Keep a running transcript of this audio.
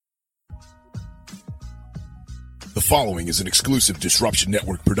following is an exclusive Disruption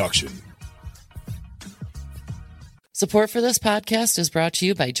Network production. Support for this podcast is brought to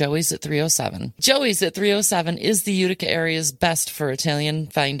you by Joey's at 307. Joey's at 307 is the Utica area's best for Italian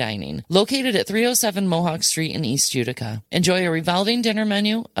fine dining. Located at 307 Mohawk Street in East Utica. Enjoy a revolving dinner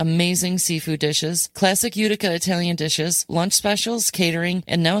menu, amazing seafood dishes, classic Utica Italian dishes, lunch specials, catering,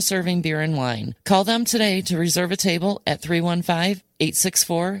 and now serving beer and wine. Call them today to reserve a table at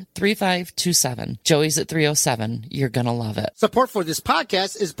 315-864-3527. Joey's at 307. You're going to love it. Support for this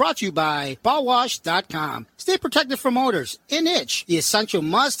podcast is brought to you by BallWash.com. Stay protected from odors and itch, the essential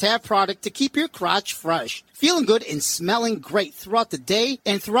must-have product to keep your crotch fresh. Feeling good and smelling great throughout the day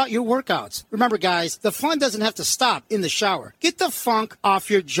and throughout your workouts. Remember, guys, the fun doesn't have to stop in the shower. Get the funk off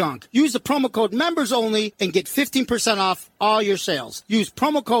your junk. Use the promo code MEMBERSONLY and get 15% off all your sales. Use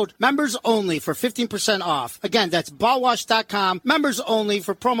promo code MEMBERSONLY for 15% off. Again, that's BallWash.com. Members only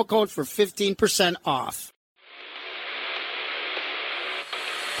for promo code for 15% off.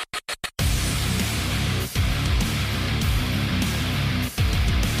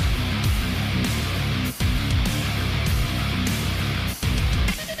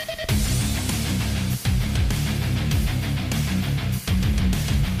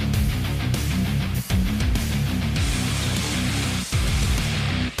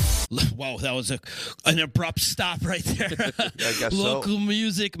 Whoa, that was an abrupt stop right there. I guess Local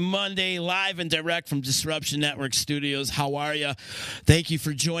Music Monday, live and direct from Disruption Network Studios. How are you? Thank you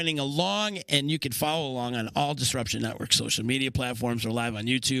for joining along, and you can follow along on all Disruption Network social media platforms. We're live on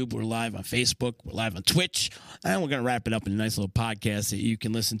YouTube, we're live on Facebook, we're live on Twitch, and we're going to wrap it up in a nice little podcast that you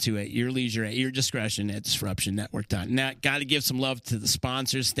can listen to at your leisure, at your discretion at disruptionnetwork.net. Got to give some love to the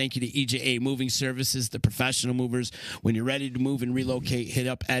sponsors. Thank you to EJA Moving Services, the professional movers. When you're ready to move and relocate, hit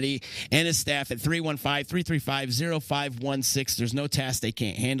up Eddie and his staff at 315-335-0516. There's no task they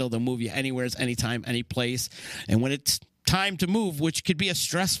can't handle. They'll move you anywhere, anytime, any place. And when it's time to move, which could be a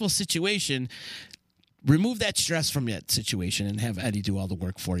stressful situation, remove that stress from that situation and have Eddie do all the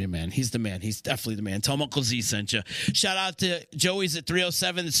work for you, man. He's the man. He's definitely the man. Tell him Uncle Z sent you. Shout out to Joey's at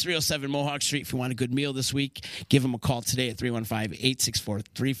 307. It's 307 Mohawk Street. If you want a good meal this week, give him a call today at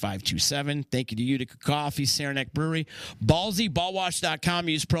 315-864-3527. Thank you to Utica Coffee, Saranac Brewery. Ballsy, ballwash.com.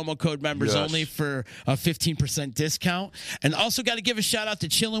 Use promo code members only for a 15% discount. And also got to give a shout out to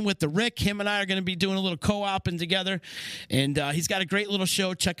Chillin' with the Rick. Him and I are going to be doing a little co-oping together. And he's got a great little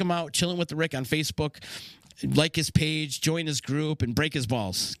show. Check him out. Chillin' with the Rick on Facebook. Like his page, join his group, and break his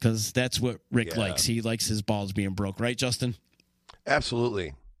balls, because that's what Rick likes. He likes his balls being broke, right, Justin?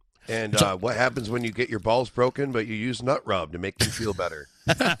 Absolutely. And what happens when you get your balls broken, but you use nut rub to make them feel better?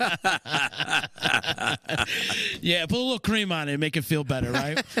 Yeah, put a little cream on it and make it feel better,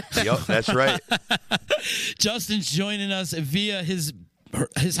 right? Yep, that's right. Justin's joining us via his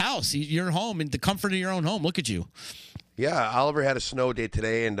house, your home, in the comfort of your own home. Look at you. Yeah, Oliver had a snow day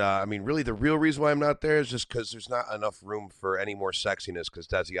today, and I mean, really, the real reason why I'm not there is just because there's not enough room for any more sexiness because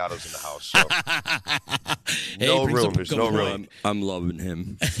Desiato's in the house. So. No room. There's no room. I'm loving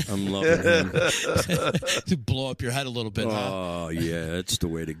him. I'm loving him. To blow up your head a little bit, huh? Oh, yeah, that's the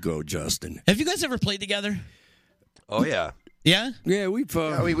way to go, Justin. Have you guys ever played together? Oh, yeah. Yeah? Yeah, we've...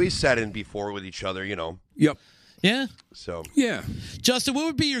 we sat in before with each other, you know. Yep. Yeah? So. Yeah. Justin, what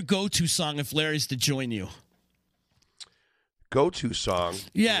would be your go-to song if Larry's to join you? Go-to song?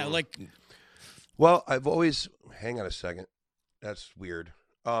 Yeah, like... Well, I've always... Hang on a second. That's weird.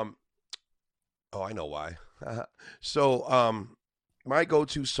 Oh, I know why. So, my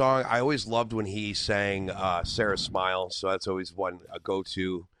go-to song, I always loved when he sang Sarah Smile, so that's always a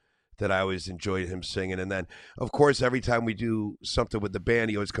go-to that I always enjoyed him singing. And then, of course, every time we do something with the band,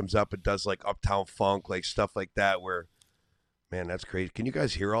 he always comes up and does, like, Uptown Funk, like, stuff like that where, man, that's crazy. Can you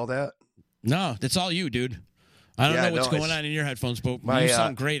guys hear all that? No, that's all you, dude. I don't know what's going on in your headphones, but you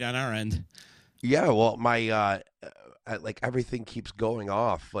sound great on our end. Yeah, well, my like everything keeps going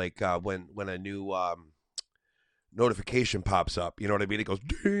off. Like when a new notification pops up, you know what I mean? It goes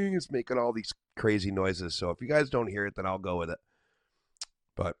ding. It's making all these crazy noises. So if you guys don't hear it, then I'll go with it.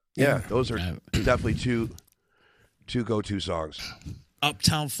 But yeah, those are definitely two go-to songs.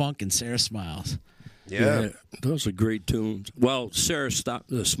 Uptown Funk and Sarah Smiles. Yeah, those are great tunes. Well, Sarah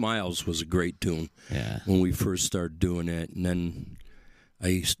Smiles was a great tune when we first started doing it. And then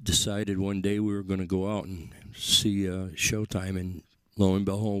I decided one day we were going to go out and see Showtime. And lo and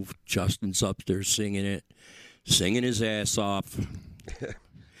behold, Justin's up there singing it, singing his ass off.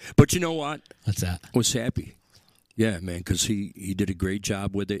 But you know what? What's that? I was happy. Yeah, man, because he did a great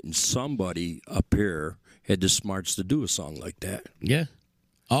job with it. And somebody up here had the smarts to do a song like that. Yeah.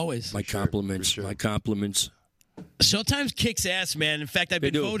 Always. My compliments. Sure. My compliments. Showtime's kicks ass, man. In fact, I've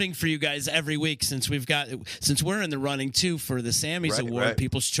been voting for you guys every week since we're in the running too for the Sammys Award,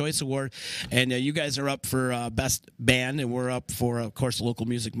 People's Choice Award, and you guys are up for best band, and we're up for, of course, Local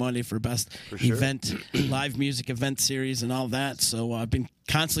Music Monday for best event, live music event series, and all that. So I've been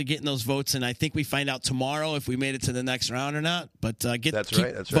constantly getting those votes, and I think we find out tomorrow if we made it to the next round or not. But keep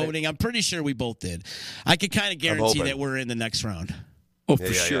voting. I'm pretty sure we both did. I could kind of guarantee that we're in the next round. Oh,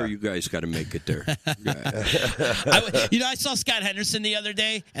 for sure, you guys got to make it there. I saw Scott Henderson the other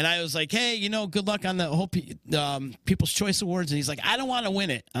day, and I was like, hey, good luck on the whole People's Choice Awards. And he's like, I don't want to win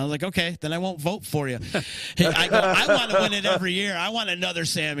it. I was like, okay, then I won't vote for you. I want to win it every year. I want another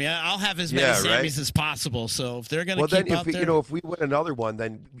Sammy. I'll have as many Sammys as possible. So if they're going to keep out there. If we win another one,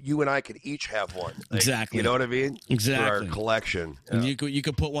 then you and I could each have one. Exactly. You know what I mean? Exactly. For our collection. And you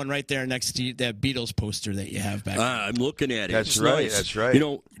could put one right there next to that Beatles poster that you have back there. I'm looking at it. That's right. Nice. That's right.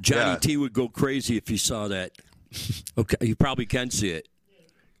 Johnny T would go crazy if he saw that. Okay, you probably can see it.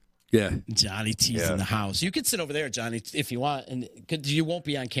 Yeah. Johnny T's in the house. You can sit over there, Johnny, if you want, and you won't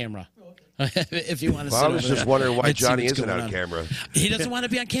be on camera. If you want to sit I was just wondering why Johnny isn't on camera. He doesn't want to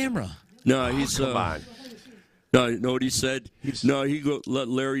be on camera. No, he's come on. No, you know what he said? Let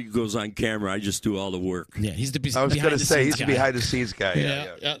Larry goes on camera. I just do all the work. Yeah, he's the I was going to say he's guy. a behind the scenes guy.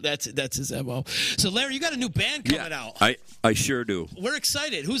 Yeah, that's his MO. So Larry, you got a new band coming out. I sure do. We're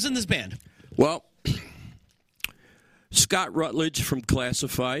excited. Who's in this band? Well, Scott Rutledge from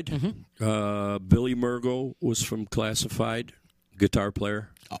Classified. Billy Murgo was from Classified, guitar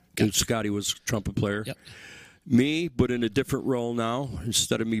player. And Scotty was trumpet player. Yep. Me, but in a different role now.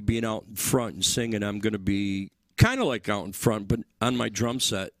 Instead of me being out in front and singing, I'm going to be kind of like out in front, but on my drum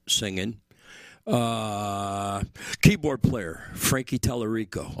set singing. Keyboard player, Frankie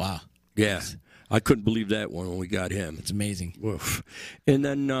Tellerico. Wow. Yeah. I couldn't believe that one when we got him. It's amazing. Oof. And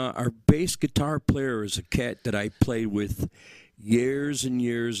then our bass guitar player is a cat that I played with years and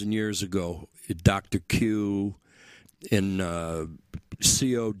years and years ago. Dr. Q and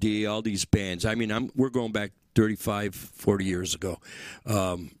COD, all these bands. I mean, we're going back 35, 40 years ago.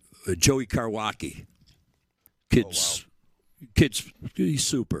 Joey Karwacki. Kids, he's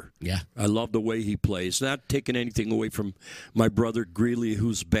super. Yeah. I love the way he plays. Not taking anything away from my brother Greeley,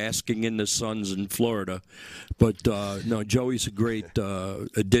 who's basking in the suns in Florida. But, no, Joey's a great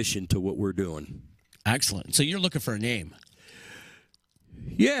addition to what we're doing. Excellent. So you're looking for a name.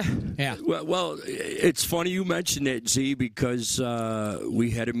 Yeah. Yeah. Well, it's funny you mentioned it, Z, because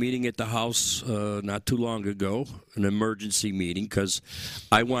we had a meeting at the house not too long ago, an emergency meeting, because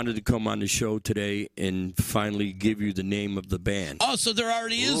I wanted to come on the show today and finally give you the name of the band. Oh, so there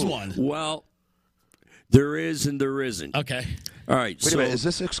already is one. Well, there is and there isn't. Okay. All right. Wait a minute. Is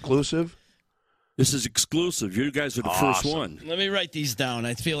this exclusive? This is exclusive. You guys are the first one. Let me write these down.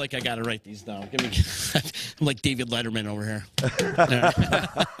 I feel like I got to write these down. I'm like David Letterman over here.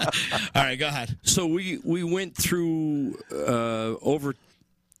 All right, go ahead. So we went through over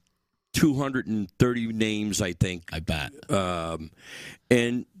 230 names, I think. I bet.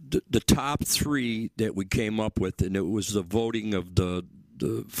 And the top three that we came up with, and it was the voting of the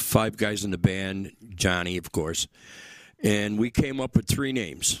five guys in the band, Johnny, of course, and we came up with three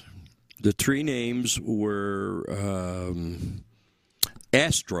names. The three names were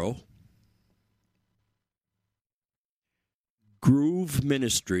Astro, Groove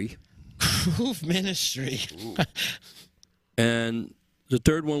Ministry. Groove Ministry. And the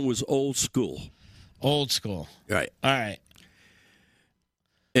third one was Old School. Old School. Right. All right.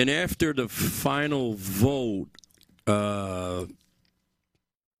 And after the final vote,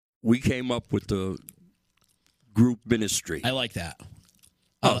 we came up with the Group Ministry. I like that.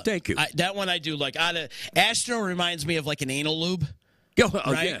 Oh, thank you. That one I do like. Astro reminds me of like an anal lube.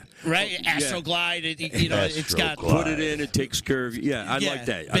 Right? Yeah. Right? Astroglide. It's got. Put it in, it takes care of you. Yeah, I like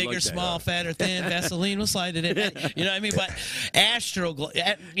that. Bigger, small, fat, or thin. Vaseline will slide it in. You know what I mean? But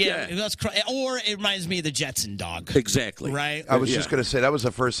Astroglide. Or it reminds me of the Jetson dog. Exactly. Right? I was just going to say, that was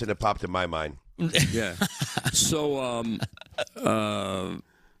the first thing that popped in my mind. Yeah. So,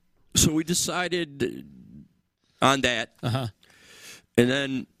 so we decided on that. Uh-huh. And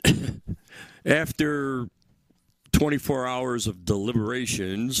then after 24 hours of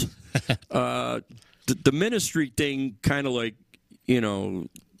deliberations, the ministry thing kind of like,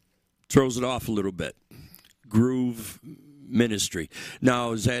 throws it off a little bit. Groove Ministry.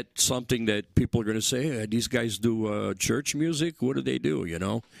 Now, is that something that people are going to say, hey, these guys do church music? What do they do,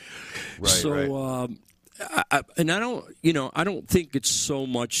 Right, so, right. I don't think it's so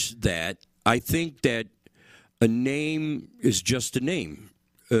much that. I think that a name is just a name.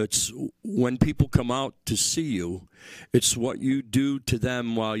 It's when people come out to see you, it's what you do to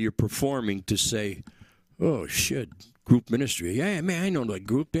them while you're performing to say, oh, shit, group ministry. Yeah, man, I know that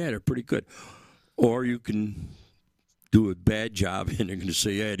group. Yeah, they're pretty good. Or you can do a bad job, and they're going to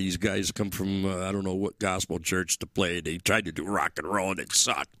say, yeah, these guys come from, I don't know what gospel church to play. They tried to do rock and roll, and it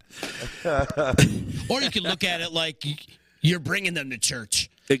sucked. Or you can look at it like you're bringing them to church.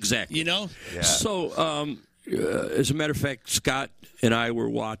 Exactly. You know? Yeah. So, as a matter of fact, Scott and I were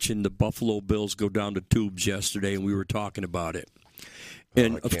watching the Buffalo Bills go down the tubes yesterday, and we were talking about it.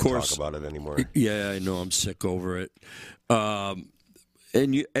 And, I can't of course, talk about it anymore. Yeah, I know. I'm sick over it.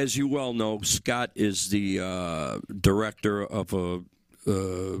 And as you well know, Scott is the director of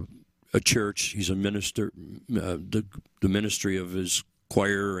a church. He's a minister, the ministry of his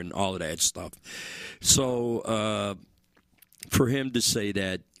choir and all of that stuff. So for him to say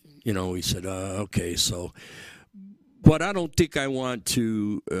that, you know, he said, okay, so. But I don't think I want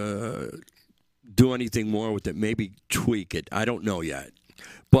to do anything more with it, maybe tweak it. I don't know yet.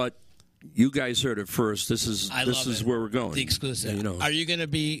 But you guys heard it first. This is where we're going. The exclusive. You know. Are you going to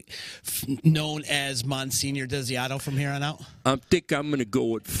be known as Monsignor Desiato from here on out? I think I'm going to go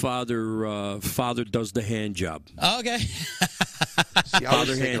with Father. Father does the hand job. Okay. See, I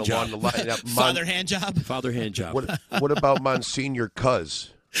was thinking along the line. Father hand job. Father hand job. What about Monsignor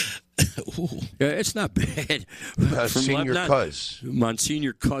Cuz? Yeah, it's not bad. Monsignor Cuz.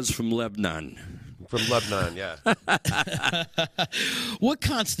 Monsignor Cuz from Lebanon. From Lebanon, yeah. What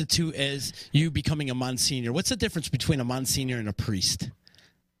constitutes as you becoming a Monsignor? What's the difference between a Monsignor and a priest?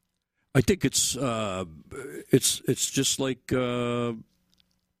 I think it's just like you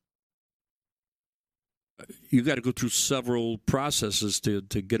got to go through several processes to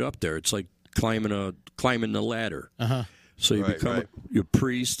get up there. It's like climbing the ladder. Uh-huh. So you become a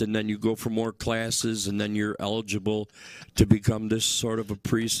priest, and then you go for more classes, and then you're eligible to become this sort of a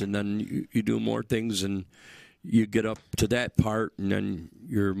priest, and then you do more things, and you get up to that part, and then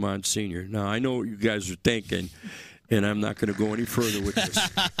you're Monsignor. Now, I know what you guys are thinking, and I'm not going to go any further with this,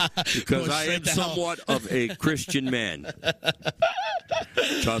 because I am somewhat of a Christian man.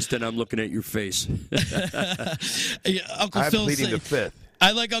 Justin, I'm looking at your face. Uncle I'm Phil pleading the fifth.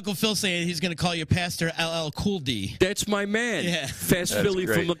 I like Uncle Phil saying he's going to call you Pastor LL Cool D. That's my man. Yeah. Fast Philly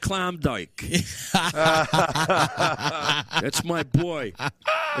great. from McClondike. That's my boy.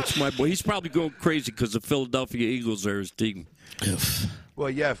 That's my boy. He's probably going crazy because the Philadelphia Eagles are his team.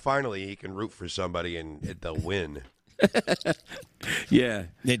 Well, yeah, finally he can root for somebody and they'll win. Yeah.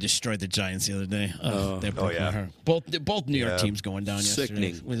 They destroyed the Giants the other day. That broke yeah. my heart. Both New York teams going down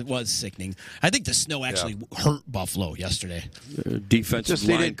yesterday. Sickening. It was sickening. I think the snow actually hurt Buffalo yesterday. Defensive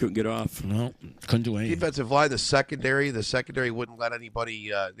line couldn't get off. No, couldn't do anything. Defensive line, the secondary wouldn't let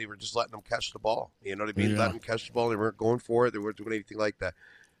anybody. They were just letting them catch the ball. You know what I mean? Yeah. Letting them catch the ball. They weren't going for it. They weren't doing anything like that.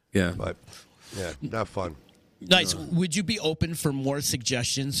 Yeah. But yeah, not fun. Nice. Would you be open for more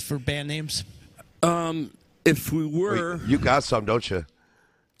suggestions for band names? If we were, You got some, don't you?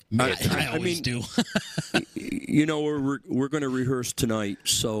 I always do. you know, we're going to rehearse tonight,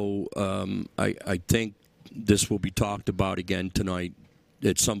 so I think this will be talked about again tonight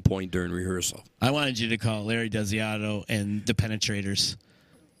at some point during rehearsal. I wanted you to call Larry Desiato and the Penetrators.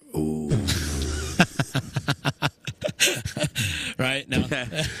 Ooh. Right? No.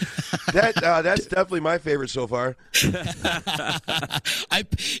 That's definitely my favorite so far.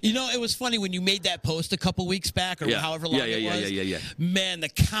 It was funny when you made that post a couple weeks back, or however long it was. Yeah. Man, the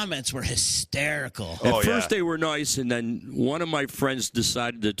comments were hysterical. At first they were nice, and then one of my friends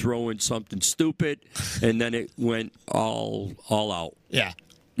decided to throw in something stupid, and then it went all out. Yeah.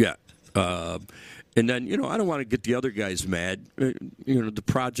 Yeah. And then, I don't want to get the other guys mad. The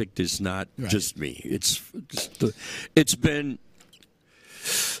project is not just me. It's been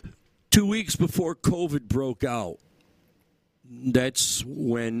 2 weeks before COVID broke out. That's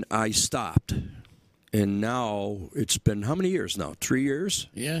when I stopped. And now it's been how many years now? 3 years?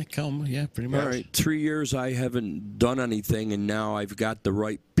 Yeah, pretty much. All right, 3 years I haven't done anything, and now I've got the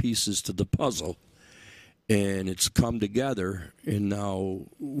right pieces to the puzzle. And it's come together, and now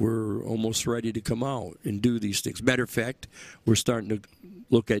we're almost ready to come out and do these things. Matter of fact, we're starting to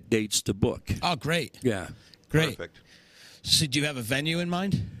look at dates to book. Oh, great. Yeah. Great. Perfect. So do you have a venue in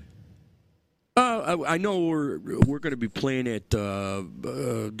mind? I know we're going to be playing at the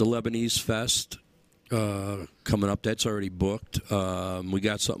Lebanese Fest coming up. That's already booked. We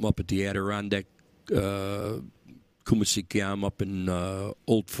got something up at the Adirondack Kumasikiam up in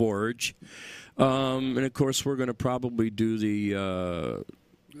Old Forge. And, of course, we're going to probably do the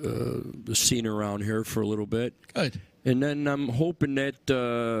scene around here for a little bit. Good. And then I'm hoping that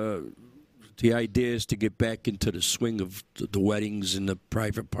the idea is to get back into the swing of the weddings and the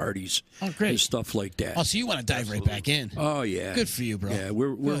private parties. Oh, great. And stuff like that. Oh, so you want to dive right back in. Oh, yeah. Good for you, bro. Yeah,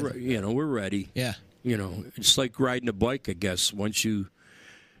 we're ready. Yeah. it's like riding a bike, I guess. Once you've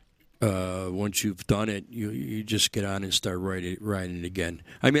done it, you just get on and start riding it again.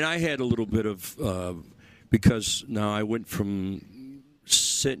 I mean, I had a little bit of because now I went from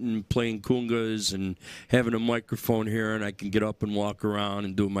sitting playing congas and having a microphone here, and I can get up and walk around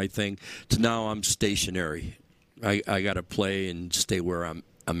and do my thing, to now I'm stationary. I got to play and stay where I'm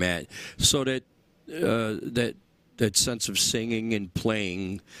at, so that that sense of singing and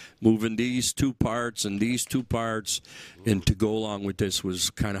playing, moving these two parts and these two parts, and to go along with this was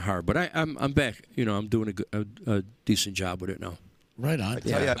kind of hard. But I'm back. I'm doing a decent job with it now. Right on. I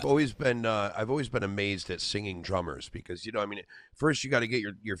tell you, I've always been amazed at singing drummers because first you got to get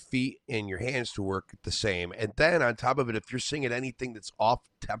your feet and your hands to work the same, and then on top of it, if you're singing anything that's off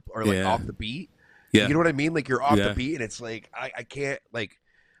tempo or off the beat, you know what I mean? Like you're off the beat, and it's like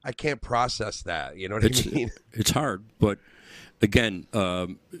I can't process that. You know what I mean? It's hard, but again,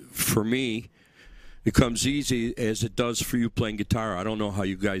 for me, it comes easy as it does for you playing guitar. I don't know how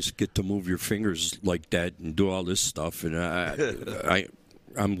you guys get to move your fingers like that and do all this stuff, and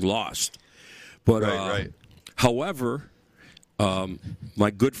I'm lost. But right. However,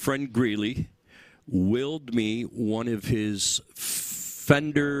 my good friend Greeley willed me one of his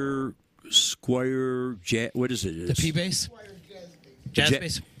Fender Squire. What is it? The P bass. Jazz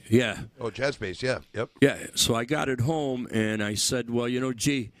bass. Yeah. Oh, jazz bass. Yeah. Yep. Yeah. So I got it home, and I said, well,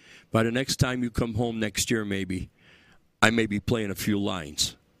 gee, by the next time you come home next year, maybe I may be playing a few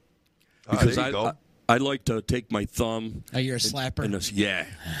lines. Because I like to take my thumb. Oh, you're a slapper?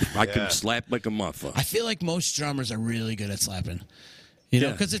 I can slap like a motherfucker. I feel like most drummers are really good at slapping.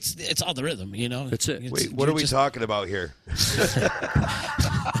 Because it's all the rhythm, That's it. Wait, what are we talking about here?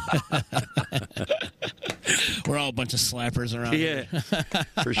 We're all a bunch of slappers around here.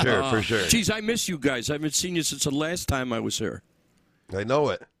 For sure. Geez, I miss you guys. I haven't seen you since the last time I was here. I know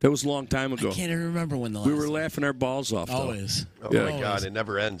it. That was a long time ago. I can't even remember when the last we were laughing our balls off. Always. Oh, my God. It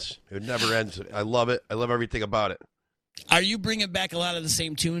never ends. It never ends. I love it. I love everything about it. Are you bringing back a lot of the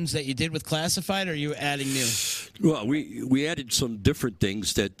same tunes that you did with Classified, or are you adding new? Well, we added some different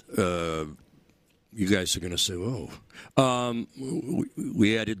things that you guys are going to say, oh.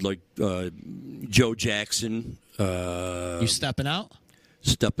 We added, like, Joe Jackson. You Stepping Out?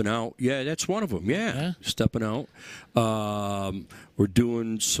 Stepping Out. Yeah, that's one of them. Yeah. Stepping Out. We're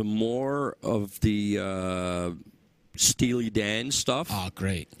doing some more of the Steely Dan stuff. Oh,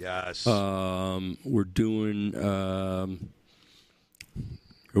 great. Yes. We're doing...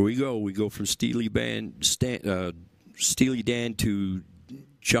 here we go. We go from Steely Dan to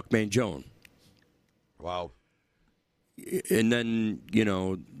Chuck Mangione. Wow. And then,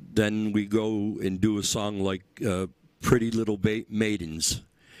 then we go and do a song like Pretty Little Maidens,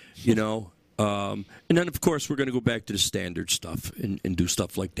 And then, of course, we're going to go back to the standard stuff and do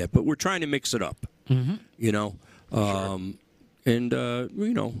stuff like that. But we're trying to mix it up, Sure. And,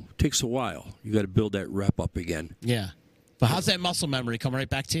 it takes a while. You got to build that rep up again. Yeah. But how's that muscle memory come right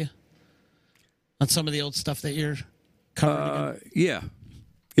back to you? On some of the old stuff that you're covering again? Yeah.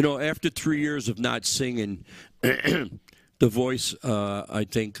 After 3 years of not singing, the voice, I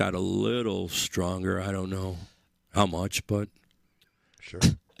think, got a little stronger. I don't know how much, but... Sure.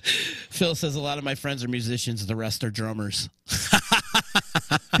 Phil says a lot of my friends are musicians, the rest are drummers.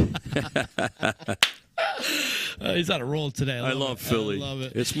 He's on a roll today. I love Philly. I love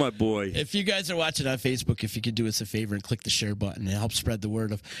it. It's my boy. If you guys are watching on Facebook, if you could do us a favor and click the share button, it helps spread the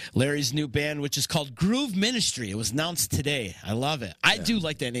word of Larry's new band, which is called Groove Ministry. It was announced today. I love it. I do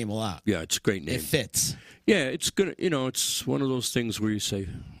like that name a lot. Yeah, it's a great name. It fits. Yeah, it's gonna. It's one of those things where you say,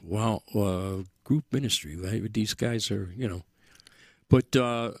 "Wow, Group Ministry." Right? These guys are, But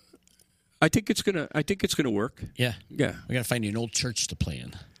I think it's gonna work. Yeah. Yeah. We got to find you an old church to play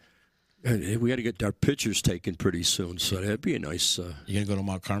in. We got to get our pictures taken pretty soon, so that'd be a nice. You gonna go to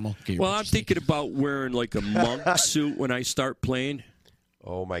Mount Carmel? Well, I'm thinking about wearing like a monk suit when I start playing.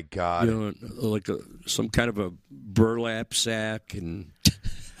 Oh my God! Like some kind of a burlap sack, and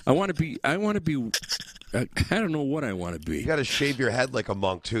I want to be. I don't know what I want to be. You got to shave your head like a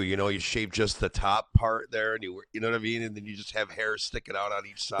monk too. You shave just the top part there, and you know what I mean, and then you just have hair sticking out on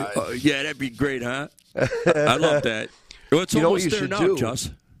each side. Yeah, that'd be great, huh? I love that. Well, it's almost there now,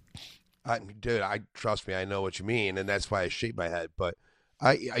 Joss. Dude, trust me, I know what you mean, and that's why I shave my head. But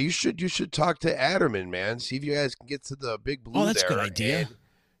you should talk to Adderman, man. See if you guys can get to the Big Blue. Oh, that's there. a good idea.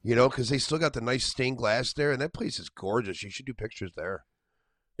 And, because they still got the nice stained glass there, and that place is gorgeous. You should do pictures there.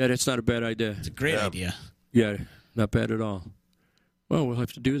 Yeah, that's not a bad idea. It's a great idea. Yeah, not bad at all. Well, we'll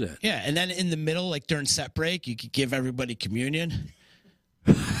have to do that. Yeah, and then in the middle, like during set break, you could give everybody communion.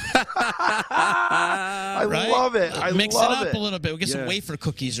 I Right? love it. I Mix love it up it. a little bit. We get some Yeah. wafer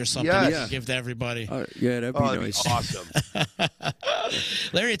cookies or something Yes. we Yeah. can give to everybody. Yeah, that'd be Oh, that'd nice. be awesome.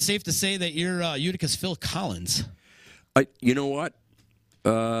 Larry, it's safe to say that you're Utica's Phil Collins. You know what?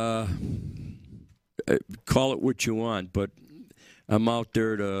 Call it what you want, but I'm out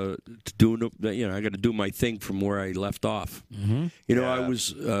there to do. I got to do my thing from where I left off. Mm-hmm. I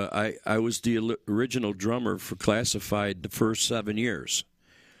was I was the original drummer for Classified the first 7 years,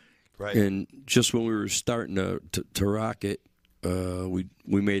 Right. and just when we were starting to rock it, we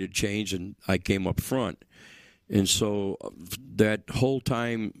made a change, and I came up front, and so that whole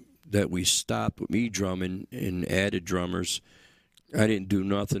time that we stopped with me drumming and added drummers, I didn't do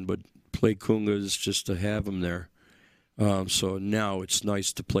nothing but play congas just to have them there. So now it's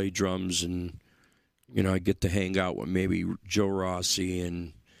nice to play drums, and I get to hang out with maybe Joe Rossi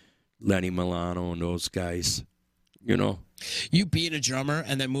and Lenny Milano and those guys. You being a drummer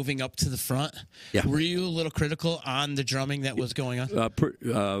and then moving up to the front, Yeah. were you a little critical on the drumming that was going on?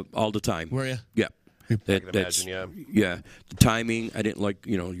 All the time. Were you? Yeah. I can imagine, yeah. Yeah, the timing. I didn't like.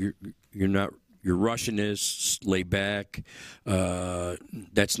 You're rushing this. Lay back.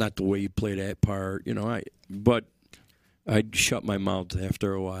 That's not the way you play that part. But I'd shut my mouth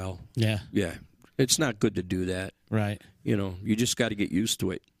after a while. Yeah. Yeah, it's not good to do that. Right. You just got to get used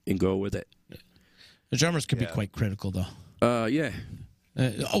to it and go with it. The drummers can be Yeah. quite critical, though. Yeah.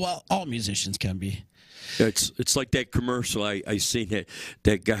 All musicians can be. It's like that commercial I seen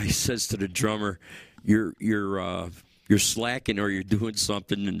that guy says to the drummer, "You're slacking or you're doing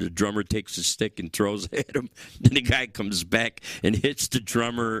something," and the drummer takes a stick and throws it at him. Then the guy comes back and hits the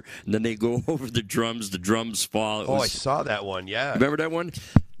drummer, and then they go over the drums fall. I saw that one, yeah. Remember that one?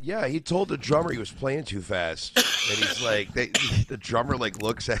 Yeah, he told the drummer he was playing too fast, and he's like, the drummer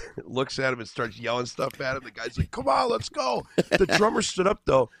looks at him and starts yelling stuff at him. The guy's like, "Come on, let's go." The drummer stood up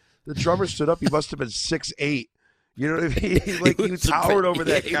though. The drummer stood up. He must have been 6'8". You know what I mean? He towered over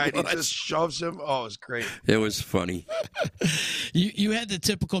that guy, and he just shoves him. Oh, it was great. It was funny. You had the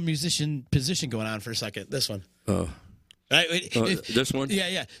typical musician position going on for a second. This one. Right? This one?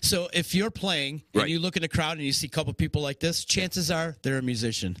 Yeah. So if you're playing and Right. you look in the crowd and you see a couple people like this, chances are they're a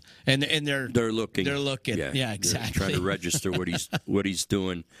musician, and they're looking. They're looking. Yeah, They're exactly. trying to register what he's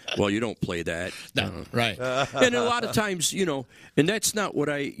doing. Well, you don't play that. No, right. And a lot of times, and that's not what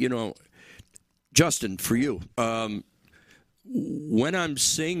Justin, for you, when I'm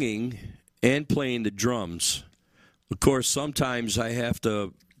singing and playing the drums, of course, sometimes I have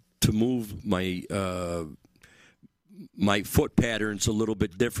to move my my foot pattern's a little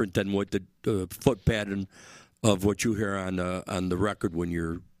bit different than what the foot pattern of what you hear on the record when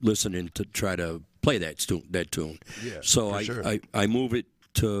you're listening to try to play that tune. Yeah, so for sure. I move it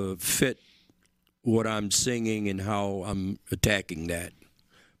to fit what I'm singing and how I'm attacking that.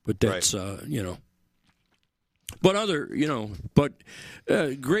 But that's But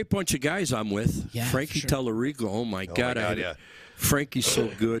great bunch of guys I'm with. Yeah, Frankie for sure. Tellerico. Oh my God, yeah. Frankie's so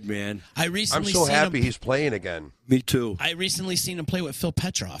good, man. I'm recently so seen happy him. he's playing again. Me too. I recently seen him play with Phil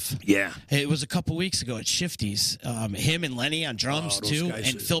Petroff. Yeah. It was a couple weeks ago at Shifty's. Him and Lenny on drums those too, guys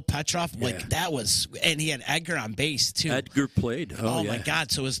and are- Phil Petroff. Yeah. That was, and he had Edgar on bass too. Edgar played. Oh yeah. my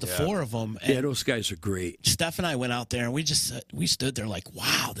God! So it was the four of them. And Yeah, those guys are great. Steph and I went out there, and we stood there like,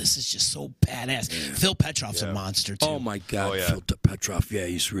 wow, this is just so badass. Phil Petroff's a monster too. Oh my God, Oh, yeah. Phil Petroff. Yeah,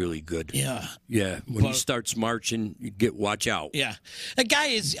 he's really good. Yeah. Yeah, when he But- starts marching, you watch out. Yeah, that guy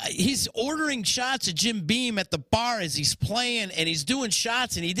he's ordering shots of Jim Beam at the bar as he's playing, and he's doing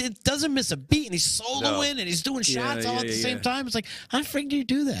shots, and he doesn't miss a beat, and he's soloing, and he's doing shots all at the same time. It's like, how the frig do you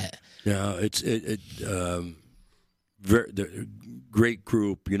do that? Yeah, it's the great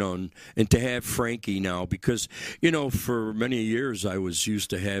group, and to have Frankie now, because for many years I was used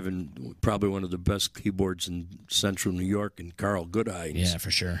to having probably one of the best keyboards in Central New York, and Carl Goodhines. Yeah, for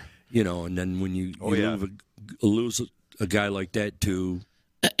sure. And then when you lose a guy like that to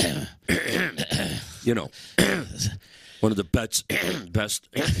one of the best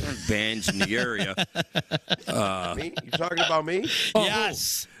bands in the area. Me? You talking about me?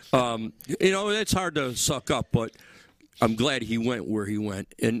 Yes. It's hard to suck up, but I'm glad he went where he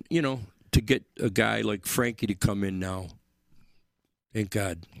went. And, to get a guy like Frankie to come in now, thank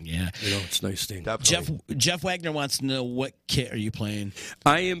God. Yeah. It's a nice thing. Jeff Wagner wants to know, what kit are you playing?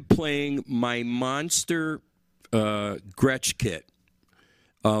 I am playing my Monster Gretsch kit.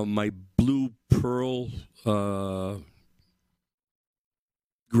 My Blue Pearl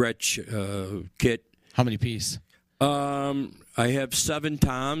Gretsch kit. How many piece? I have 7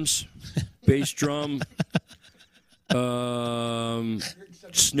 toms, bass drum,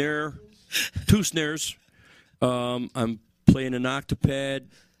 snare, 2 snares. I'm playing an octopad,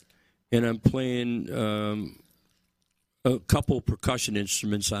 and I'm playing a couple percussion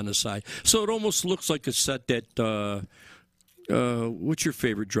instruments on the side. So it almost looks like a set that. What's your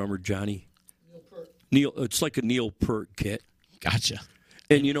favorite drummer, Johnny? Neil Peart. It's like a Neil Peart kit. Gotcha.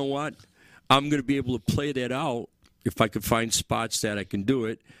 And you know what? I'm going to be able to play that out if I can find spots that I can do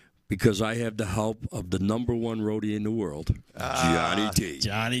it, because I have the help of the number one roadie in the world, Johnny T.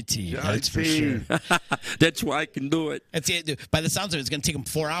 Johnny T. That's for sure. That's why I can do it. That's it. By the sounds of it, it's going to take him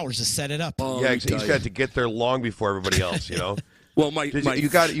 4 hours to set it up. Yeah, he's got to get there long before everybody else. You know. Well, you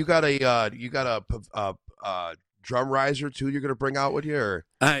got a drum riser too. You're going to bring out with you, or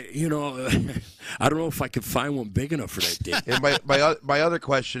I don't know if I can find one big enough for that thing. And my other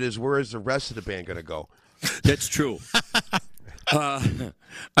question is, where is the rest of the band going to go? That's true.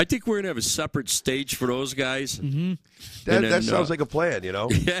 I think we're going to have a separate stage for those guys. Mm-hmm. That sounds like a plan, you know?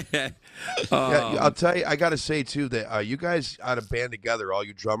 Yeah. Yeah, I'll tell you, I got to say, too, that you guys ought to band together. All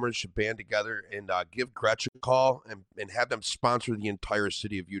you drummers should band together and give Gretsch a call and have them sponsor the entire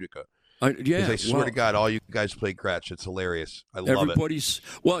city of Utica. Yeah, I swear to God, all you guys play Gretsch. It's hilarious. I love it.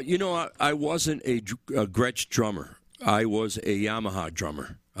 Well, I wasn't a Gretsch drummer. I was a Yamaha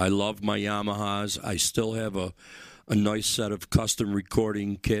drummer. I love my Yamahas. I still have a nice set of custom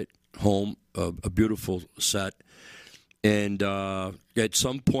recording kit home, a beautiful set. And at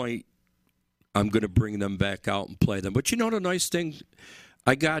some point, I'm going to bring them back out and play them. But the nice thing,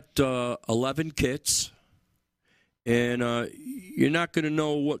 I got 11 kits, and you're not going to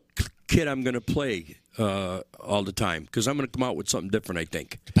know what kit I'm going to play all the time, because I'm going to come out with something different, I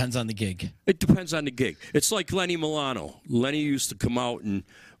think. Depends on the gig. It depends on the gig. It's like Lenny Milano. Lenny used to come out, and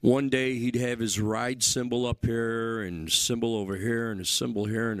one day he'd have his ride cymbal up here and cymbal over here and a cymbal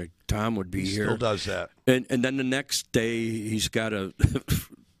here, and a tom would be here. Still does that. And then the next day he's got the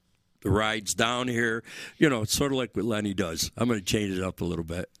rides down here. It's sort of like what Lenny does. I'm going to change it up a little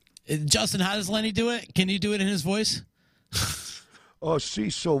bit. Justin, how does Lenny do it? Can you do it in his voice? Oh, see,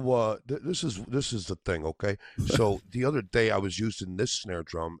 so this is the thing, okay? So the other day I was using this snare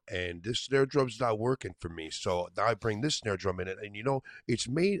drum, and this snare drum's not working for me. So now I bring this snare drum in, and it's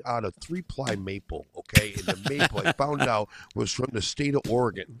made out of 3-ply maple, okay? And the maple I found out was from the state of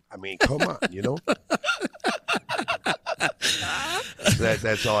Oregon. I mean, come on,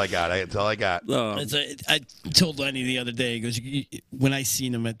 That's all I got. That's all I got. I told Lenny the other day, he goes, when I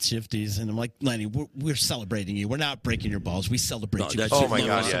seen him at Shifty's, and I'm like, Lenny, we're celebrating you. We're not breaking your balls. We celebrate you. Oh my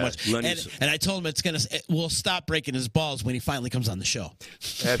God! So yeah. much. And I told him we'll stop breaking his balls when he finally comes on the show.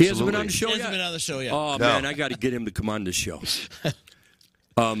 Absolutely. He hasn't been on the show yet. He hasn't been on the show yet. Oh man, I got to get him to come on the show.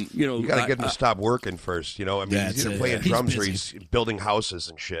 You got to get him to stop working first. He's either playing drums or he's building houses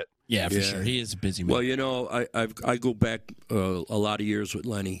and shit. Yeah, for sure. He is a busy man. Well, I go back a lot of years with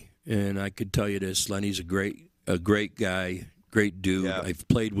Lenny, and I could tell you this: Lenny's a great guy, great dude. Yeah. I've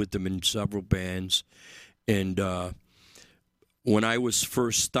played with him in several bands, and when I was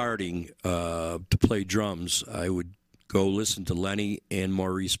first starting to play drums, I would go listen to Lenny and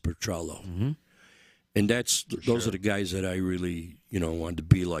Maurice Petrello. Mm-hmm. And those are the guys that I really, wanted to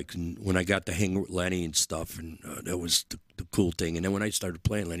be like. And when I got to hang with Lenny and stuff, and that was the cool thing. And then when I started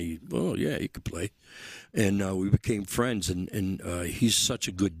playing Lenny, oh yeah, he could play, and we became friends. And he's such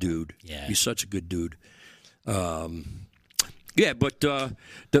a good dude. Yeah, he's such a good dude. Yeah, but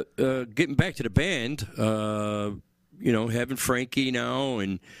getting back to the band, having Frankie now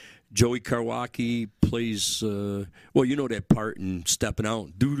and Joey Karwacki plays, that part in Stepping Out.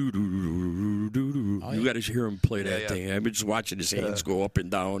 You got to hear him play that thing. I've been just watching his hands go up and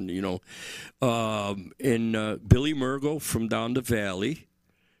down, And Billy Murgo from down the valley.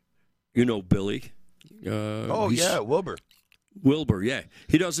 Billy. Wilbur. Wilbur, yeah.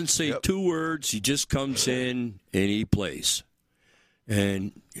 He doesn't say 2 words. He just comes in and he plays.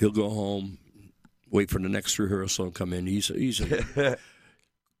 And he'll go home, wait for the next rehearsal and come in. He's a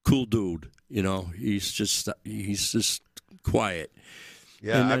cool dude, He's just quiet.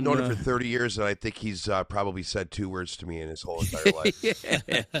 Yeah, I've known him for 30 years, and I think he's probably said 2 words to me in his whole entire life.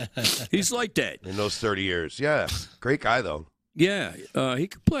 Yeah. He's like that. In those 30 years. Yeah. Great guy, though. Yeah, he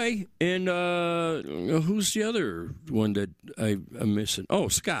could play. And who's the other one that I'm missing? Oh,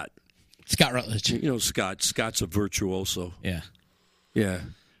 Scott. Scott Rutledge. Scott. Scott's a virtuoso. Yeah. Yeah.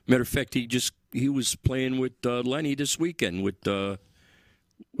 Matter of fact, he was playing with Lenny this weekend with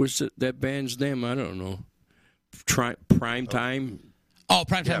what's that band's name? I don't know. Prime Time. Oh,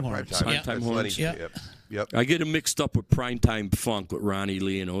 Primetime Horns. Primetime Horns. Yep. I get him mixed up with Primetime Funk with Ronnie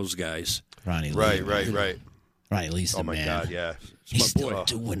Lee and those guys. Ronnie Lee. Right. Ronnie Lee's the man. Oh my God, yeah. He's still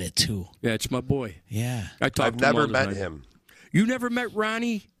doing it too. Yeah, it's my boy. Yeah. I've never met him. You never met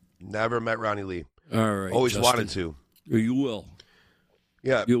Ronnie? Never met Ronnie Lee. All right. Always Justin. wanted to. You will.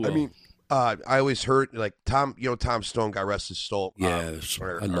 Yeah, You will. I mean, I always heard like Tom. Tom Stone, God rest his soul. Yes,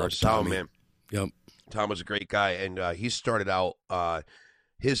 our I love sound Tommy. man. Yep. Tom was a great guy, and he started out.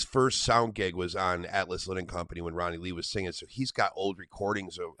 His first sound gig was on Atlas Linen Company when Ronnie Lee was singing. So he's got old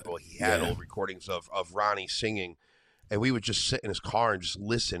recordings of. Well, he had old recordings of Ronnie singing, and we would just sit in his car and just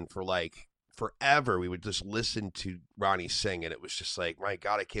listen for like forever. We would just listen to Ronnie sing, and it was just like, my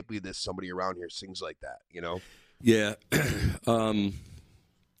God, I can't believe there's somebody around here sings like that. Yeah.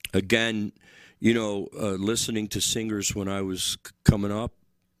 Again, listening to singers when I was coming up,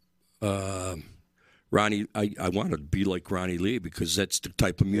 Ronnie, I wanted to be like Ronnie Lee because that's the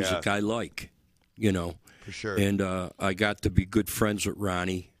type of music I like, For sure. And I got to be good friends with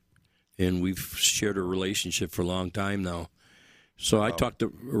Ronnie, and we've shared a relationship for a long time now. So I talk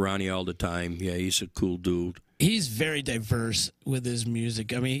to Ronnie all the time. Yeah, he's a cool dude. He's very diverse with his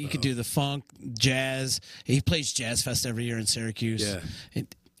music. I mean, he could do the funk, jazz. He plays Jazz Fest every year in Syracuse. Yeah.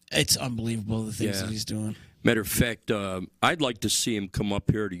 It's unbelievable the things that he's doing. Matter of fact, I'd like to see him come up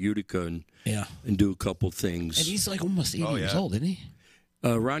here to Utica and do a couple things. And he's like almost 80 years old, isn't he?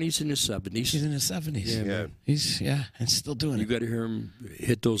 Ronnie's in his 70s. He's in his 70s. Yeah, man. He's and still doing You it. got to hear him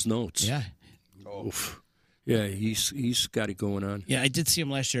hit those notes. Yeah. Oof. Yeah, he's got it going on. Yeah, I did see him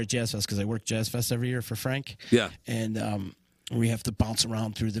last year at Jazz Fest because I work Jazz Fest every year for Frank. Yeah. And we have to bounce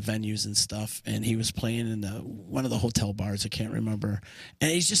around through the venues and stuff. And he was playing in one of the hotel bars. I can't remember.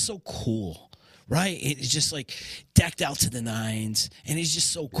 And he's just so cool, right? He's just like decked out to the nines. And he's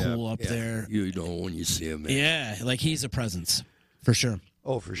just so cool up there. You know when you see him, man. Yeah, like he's a presence for sure.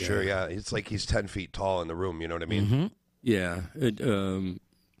 Oh, for sure, yeah. It's like he's 10 feet tall in the room, you know what I mean? Mm-hmm. Yeah.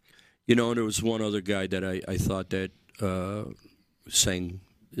 There was one other guy that I thought that sang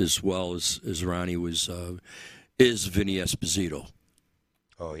as well as Ronnie is Vinny Esposito.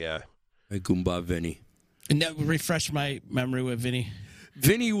 Oh, yeah. Goomba Vinny. And that refreshed my memory with Vinny.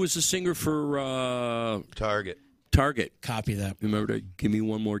 Vinny was a singer for Target. Copy that. Remember that? Give Me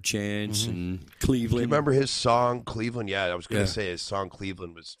One More Chance and Cleveland. Do you remember his song, Cleveland? Yeah, I was going to say his song,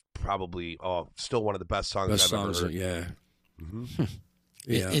 Cleveland, was probably still one of the best songs I've ever heard. Yeah. Mm-hmm.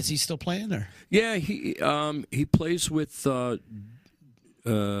 Yeah. Is he still playing or? Yeah, he plays with a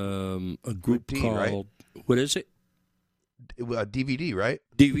group Dean, called right? What is it? DVD, right?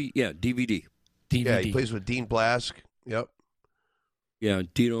 DVD. DVD. Yeah, he plays with Dean Blask. Yep. Yeah,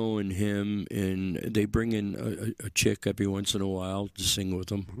 Dino and him, and they bring in a chick every once in a while to sing with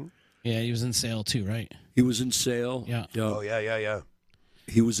them. Mm-hmm. Yeah, he was in Sale too, right? He was in Sale. Yeah. Oh, yeah.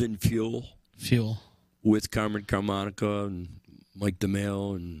 He was in Fuel with Carmen Carmonica and Mike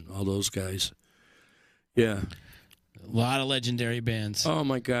DeMail and all those guys. Yeah. A lot of legendary bands. Oh,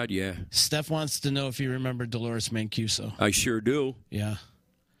 my God, yeah. Steph wants to know if you remember Dolores Mancuso. I sure do. Yeah.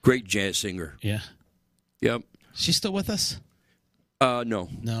 Great jazz singer. Yeah. Yep. She's still with us? No.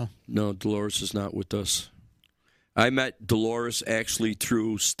 No, Dolores is not with us. I met Dolores actually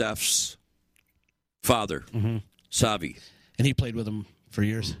through Steph's father, Savi. And he played with him for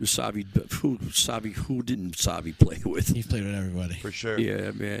years. Savi, who didn't Savi play with? He played with everybody. For sure.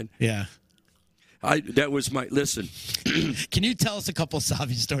 Yeah, man. Yeah. That was my listen. Can you tell us a couple of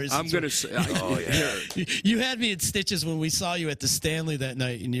Savi stories? I'm gonna say. You had me in stitches when we saw you at the Stanley that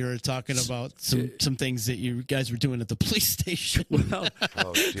night, and you were talking about some things that you guys were doing at the police station. Well,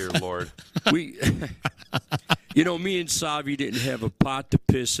 oh dear Lord. Me and Savi didn't have a pot to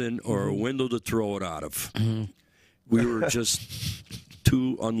piss in or a window to throw it out of. Mm-hmm. We were just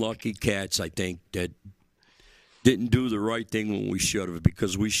two unlucky cats, I think, that didn't do the right thing when we should have,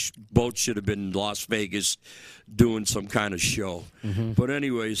 because we both should have been in Las Vegas doing some kind of show. Mm-hmm. But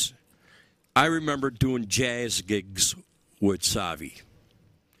anyways, I remember doing jazz gigs with Savi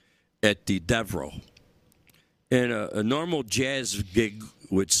at the Devereaux. And a normal jazz gig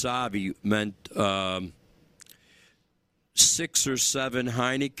with Savi meant 6 or 7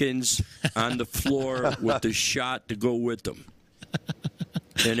 Heinekens on the floor with the shot to go with them.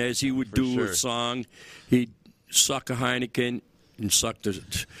 And as he would do a song, he'd suck a Heineken and suck the...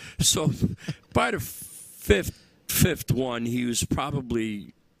 So by the fifth one, he was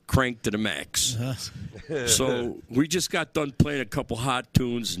probably cranked to the max. So we just got done playing a couple hot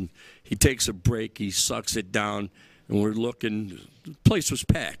tunes, and he takes a break, he sucks it down, and we're looking... The place was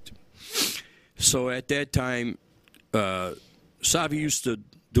packed. So at that time, Savi used to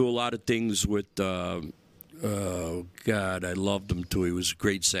do a lot of things with... oh, God, I loved him, too. He was a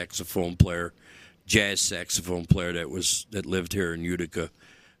great saxophone player. Jazz saxophone player that lived here in Utica.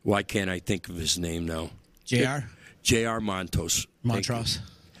 Why can't I think of his name now? J.R.? J.R. Montrose.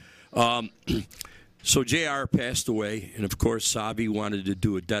 So J.R. passed away, and of course Savi wanted to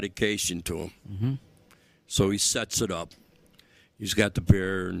do a dedication to him. Mm-hmm. So he sets it up. he's got the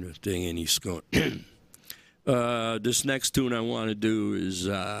beer and the thing, and he's going. This next tune I want to do is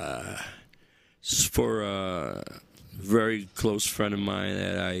for a very close friend of mine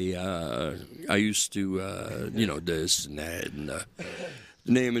that I used to, this and that. And the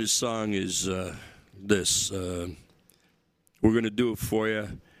name of the song is this. We're going to do it for you.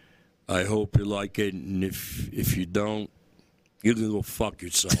 I hope you like it, and if you don't, you can go fuck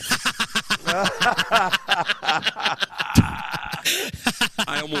yourself.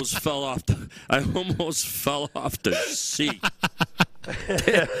 I almost fell off the seat.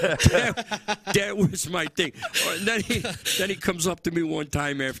 that was my thing. And then he comes up to me one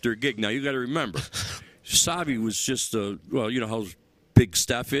time after a gig. Now you got to remember, Savi was just you know how big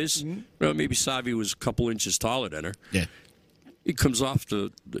Steph is. Mm-hmm. Well, maybe Savi was a couple inches taller than her. Yeah. He comes off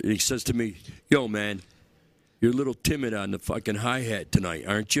he says to me, "Yo, man, you're a little timid on the fucking hi-hat tonight,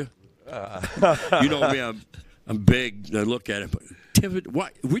 aren't you?" You know me, I'm big. And I look at him. Timid?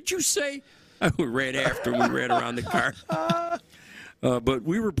 What? What'd you say? I ran after him. We ran around the car. But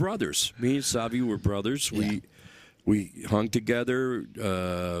we were brothers. Me and Savi were brothers. Yeah. We hung together.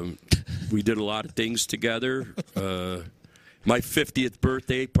 We did a lot of things together. My 50th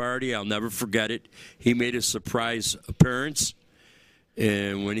birthday party, I'll never forget it. He made a surprise appearance.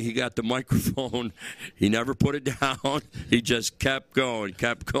 And when he got the microphone, he never put it down. He just kept going,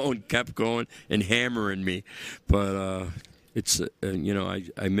 and hammering me. But it's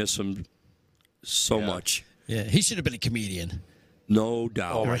I miss him so much. Yeah, he should have been a comedian. No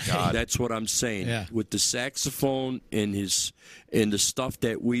doubt. Oh my God, that's what I'm saying. Yeah. With the saxophone and the stuff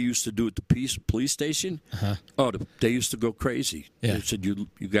that we used to do at the police station. Uh-huh. Oh, they used to go crazy. Yeah. They said you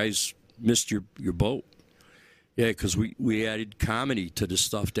guys missed your boat. Yeah, because we added comedy to the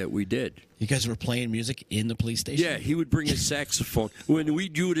stuff that we did. You guys were playing music in the police station? Yeah, he would bring a saxophone. When we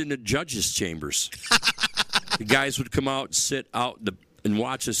do it in the judges' chambers, the guys would come out and sit out and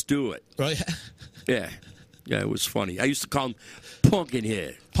watch us do it. Right. Yeah. Yeah, it was funny. I used to call him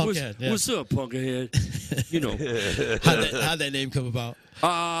Pumpkinhead. Pumpkinhead, yeah. What's up, Pumpkinhead? You know. How'd that name come about?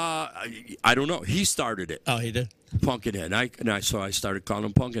 I don't know. He started it. Oh, he did? Pumpkinhead. So I started calling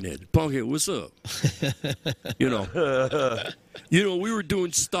him Pumpkinhead. Pumpkinhead, what's up? You know. We were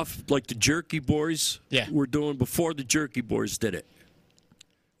doing stuff like the Jerky Boys. Yeah. We're doing before the Jerky Boys did it.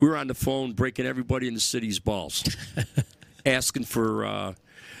 We were on the phone breaking everybody in the city's balls, asking for.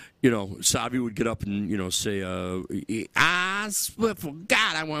 Savi would get up and, say, I swear for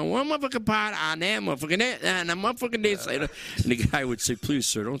God, I want one motherfucking pot on that motherfucking and a motherfucking day. And the guy would say, please,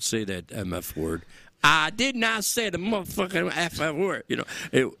 sir, don't say that MF word. I did not say the motherfucking FF word.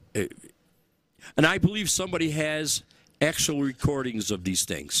 And I believe somebody has actual recordings of these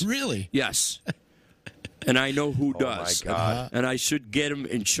things. Really? Yes. And I know who does. Oh, my God. And I should get them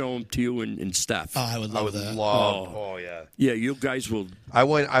and show them to you and Steph. Oh, I would love that. Oh, yeah. Yeah, you guys will. I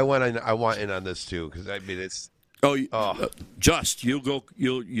want in on this too because I mean it's. You'll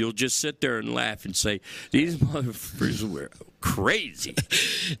just sit there and laugh and say these motherfuckers were crazy.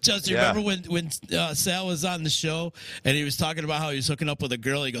 Just remember when Sal was on the show and he was talking about how he was hooking up with a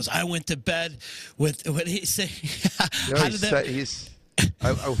girl. He goes, "I went to bed with." What did he say? How did that?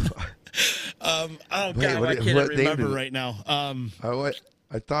 I can't remember right now. I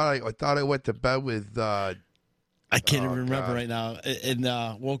thought I went to bed with. I can't even remember right now, and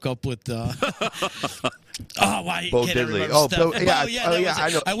woke up with. Why? Bo can't Diddley. I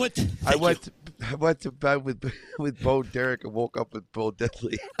know. I went to bed with Bo Derek and woke up with Bo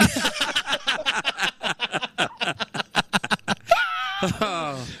Diddley.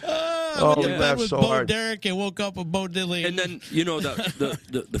 We laughed with so Bo hard. Derek and woke up with Bo Diddley. And then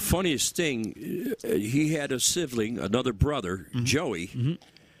the funniest thing, he had a sibling, another brother, Joey,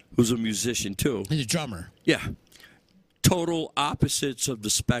 who's a musician too. He's a drummer. Yeah, total opposites of the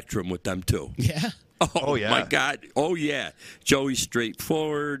spectrum with them too. Yeah. Oh yeah. My God. Oh, yeah. Joey's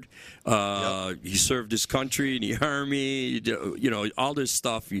straightforward. He served his country in the Army, all this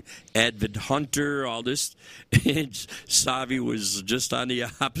stuff. Avid hunter, all this. And Savi was just on the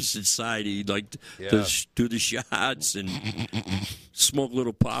opposite side. He liked to do the shots and smoke a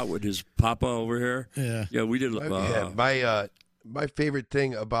little pot with his papa over here. Yeah. Yeah, we did. My favorite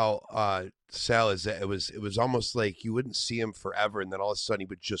thing about Sal is that it was almost like you wouldn't see him forever, and then all of a sudden he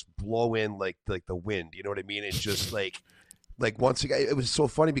would just blow in like the wind. You know what I mean? It's just like once again, it was so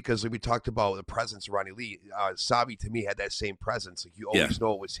funny because we talked about the presence of Ronnie Lee. Savi to me had that same presence. Like you always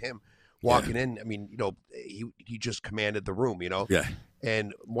know it was him walking in. I mean, he just commanded the room. Yeah.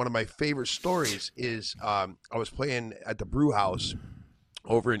 And one of my favorite stories is I was playing at the Brew House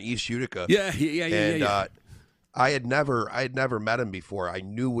over in East Utica. Yeah. I had never met him before. I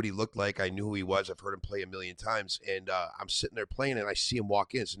knew what he looked like. I knew who he was. I've heard him play a million times. And I'm sitting there playing, and I see him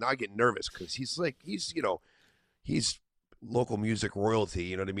walk in. So now I get nervous because he's local music royalty.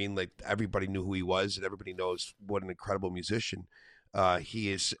 You know what I mean? Like, everybody knew who he was, and everybody knows what an incredible musician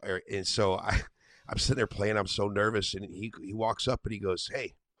he is. And so I'm sitting there playing. I'm so nervous, and he walks up and he goes,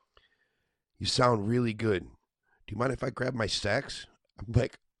 "Hey, you sound really good. Do you mind if I grab my sax?" I'm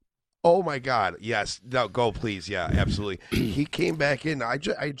like, "Oh my God, yes, no, go please, yeah, absolutely." He came back in. I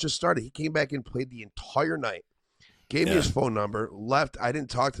just started. He came back in, played the entire night, gave me his phone number, left. I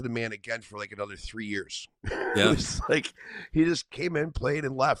didn't talk to the man again for like another 3 years. It was like he just came in, played,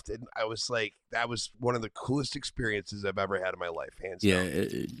 and left, and I was like, that was one of the coolest experiences I've ever had in my life, hands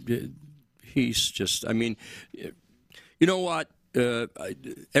down. He's just. I mean, you know what?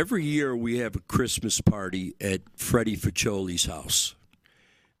 Every year we have a Christmas party at Freddie Faccioli's house.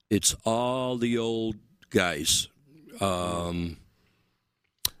 It's all the old guys. Most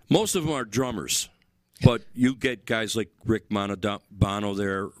of them are drummers, but you get guys like Rick Montalbano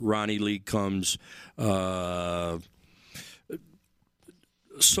there. Ronnie Lee comes. So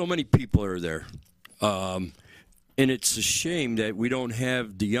many people are there. And it's a shame that we don't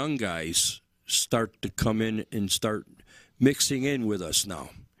have the young guys start to come in and start mixing in with us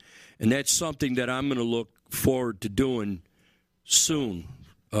now. And that's something that I'm going to look forward to doing soon.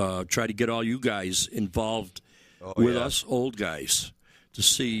 Try to get all you guys involved with us old guys to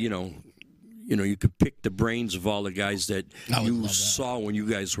see, you could pick the brains of all the guys that you saw when you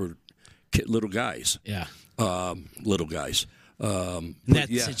guys were little guys. Yeah. Little guys. In that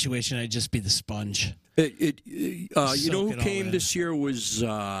situation, I'd just be the sponge. You know who came this year was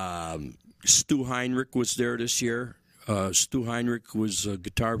Stu Heinrich was there this year. Stu Heinrich was a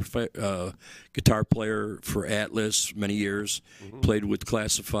guitar player for Atlas many years. Played with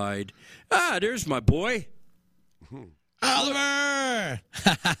Classified. There's my boy, Oliver.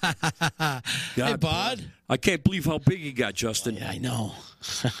 Hey, bud. I can't believe how big he got, Justin. Yeah, I know.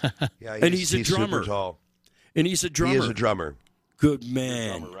 And he's a drummer. Super tall. And he's a drummer. He is a drummer. Good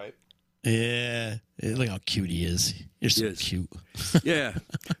man. Drummer, right? Yeah. Look how cute he is. You're so cute. Yeah.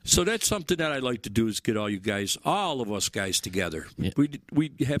 So that's something that I'd like to do is get all you guys, all of us guys together. Yeah.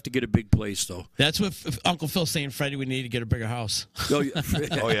 We have to get a big place, though. That's what Uncle Phil's saying, Freddie, we need to get a bigger house. Oh,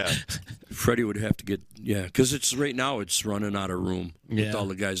 yeah. Freddie would have to get, because it's right now it's running out of room with all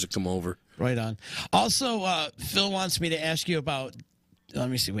the guys that come over. Right on. Also, Phil wants me to ask you about,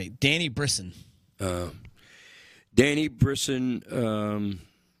 Danny Brisson. Danny Brisson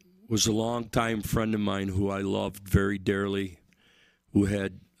was a longtime friend of mine who I loved very dearly, who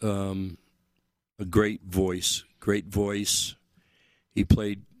had a great voice. He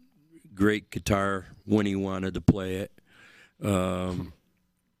played great guitar when he wanted to play it. I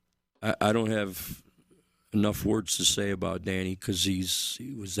don't have enough words to say about Danny because he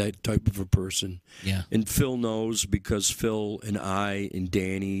was that type of a person. Yeah. And Phil knows because Phil and I and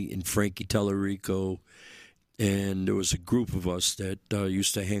Danny and Frankie Tellerico, and there was a group of us that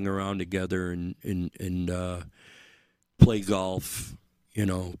used to hang around together and play golf,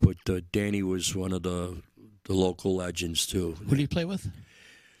 But Danny was one of the local legends, too. Who did he play with?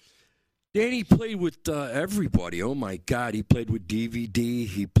 Danny played with everybody. Oh, my God. He played with DVD.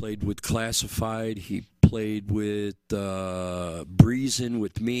 He played with Classified. He played with Breezin'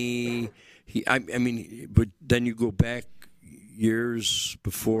 with me. But then you go back years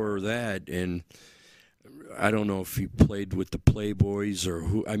before that, and I don't know if he played with the Playboys or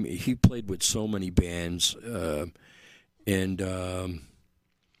who. He played with so many bands, and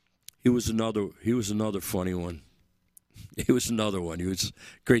he was another funny one. He was another one. He was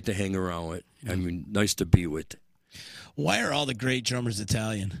great to hang around with. Nice to be with. Why are all the great drummers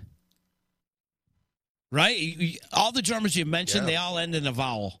Italian? Right? All the drummers you mentioned, they all end in a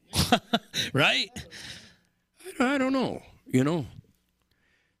vowel. Right? I don't know.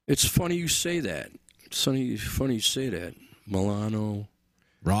 It's funny you say that. It's funny you say that. Milano.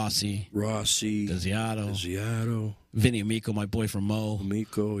 Rossi. Desiato. Vinny Amico, my boy from Mo.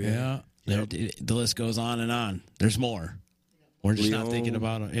 Amico, yeah. The list goes on and on. There's more. We're just not thinking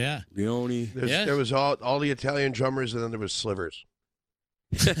about it. Yeah. Leone. There was all the Italian drummers, and then there was Slivers.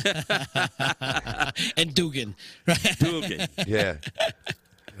 And Dugan. Dugan. Yeah.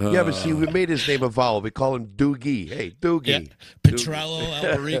 But see, we made his name a vowel. We call him Doogie. Hey, Doogie. Yeah. Petrello,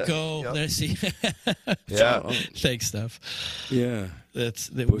 Alberico. Yep. Let's see. Yeah. Thanks, Steph. Yeah. But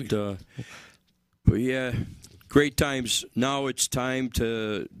yeah, great times. Now it's time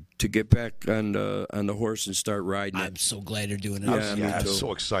to get back on the horse and start riding it. I'm so glad you're doing it. I'm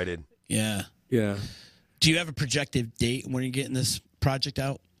so excited. Yeah. Yeah. Do you have a projected date when you're getting this project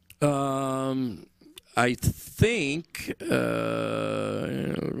out? I think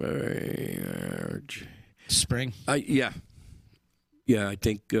spring. Yeah, I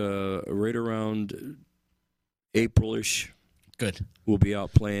think right around April-ish. Good. We'll be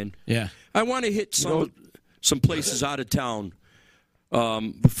out playing. Yeah. I want to hit some places out of town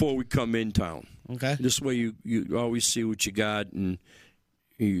before we come in town. Okay. This way you always see what you got and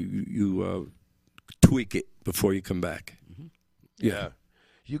you tweak it before you come back. Mm-hmm. Yeah.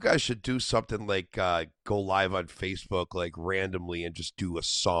 You guys should do something like go live on Facebook like randomly and just do a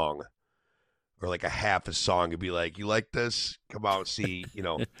song or like a half a song and be like, you like this? Come out and see,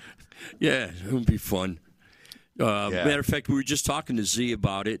 Yeah, it would be fun. Matter of fact, we were just talking to Z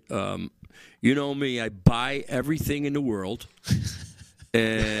about it. You know me, I buy everything in the world,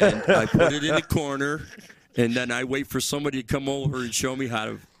 and I put it in the corner, and then I wait for somebody to come over and show me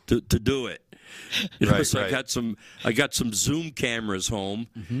how to do it. I got some Zoom cameras home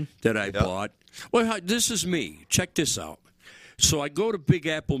that I bought. Well, this is me. Check this out. So I go to Big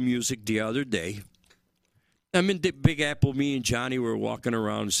Apple Music the other day. I'm in Big Apple. Me and Johnny were walking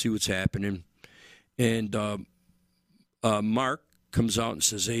around to see what's happening, and Mark comes out and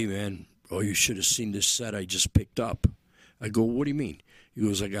says, "Hey, man, you should have seen this set I just picked up." I go, "What do you mean?" He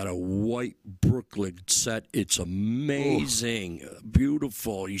goes, "I got a white Brooklyn set. It's amazing,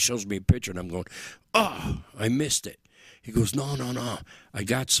 beautiful." He shows me a picture, and I'm going, "Oh, I missed it." He goes, "No. I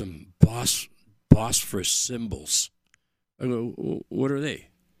got some Bosphorus cymbals." I go, "What are they?"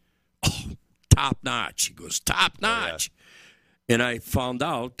 "Oh, top notch." He goes, "Top notch." Oh, yeah. And I found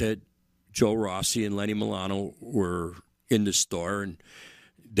out that Joe Rossi and Lenny Milano were in the store, and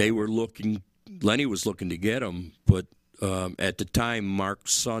they were looking. Lenny was looking to get them, but at the time,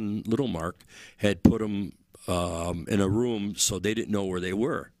 Mark's son, Little Mark, had put them in a room, so they didn't know where they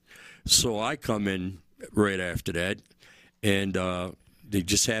were. So I come in right after that, and they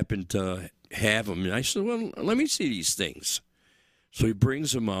just happened to have them. And I said, "Well, let me see these things." So he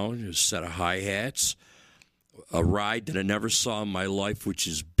brings them out, a set of hi-hats, a ride that I never saw in my life, which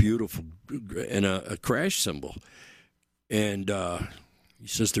is beautiful, and a crash cymbal. And he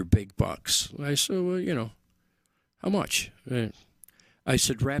says, "They're big bucks." I said, "Well, how much?" I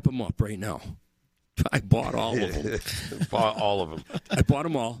said, "Wrap them up right now." I bought all of them. Bought all of them. I bought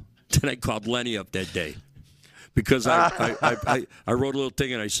them all. Then I called Lenny up that day because I wrote a little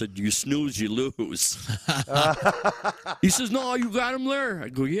thing and I said, "You snooze, you lose." He says, "No, you got them there." I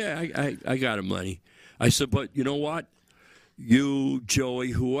go, "Yeah, I got them, Lenny." I said, "But you know what? You,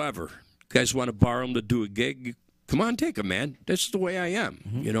 Joey, whoever, you guys want to borrow them to do a gig? Come on, take them, man. That's the way I am,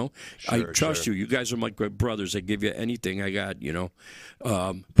 I trust you. You guys are my brothers. I give you anything I got,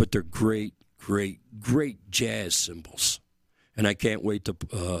 But they're great, great, great jazz cymbals. And I can't wait to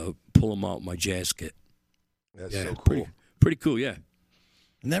pull them out in my jazz kit. That's so cool. Pretty cool, yeah.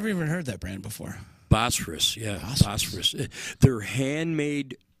 Never even heard that brand before. Bosphorus, yeah. Bosphorus. They're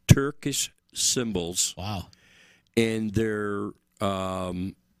handmade Turkish cymbals. Wow. And they're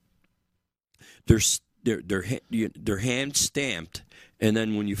hand stamped, and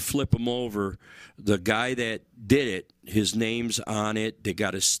then when you flip them over, the guy that did it, his name's on it. They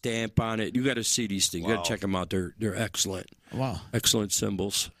got a stamp on it. You got to see these things. You got to check them out. They're excellent. Wow, excellent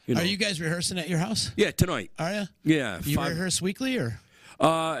cymbals. Are you guys rehearsing at your house? Yeah, tonight. Are you? Yeah. You rehearse weekly or?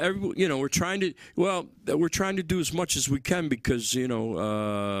 We're trying to do as much as we can because,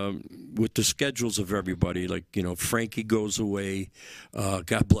 with the schedules of everybody, like, Frankie goes away.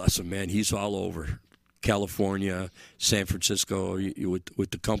 God bless him, man. He's all over California, San Francisco,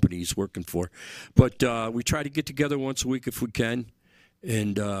 with the company he's working for. But we try to get together once a week if we can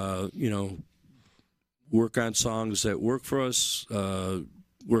and, work on songs that work for us,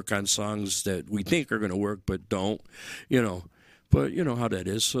 work on songs that we think are going to work but don't, But you know how that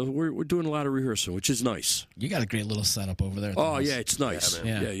is. So we're doing a lot of rehearsing, which is nice. You got a great little setup over there. Oh, yeah, it's nice.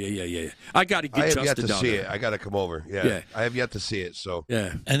 Yeah. I got to get Justin down there. I have yet to see it. I got to come over. Yeah. I have yet to see it. So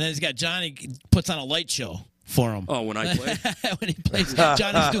yeah. And then he's got Johnny puts on a light show for him. Oh, when I play? When he plays,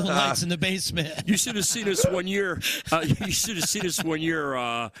 Johnny's doing lights in the basement. You should have seen us one year. It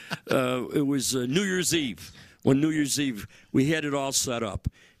was New Year's Eve. On New Year's Eve, we had it all set up.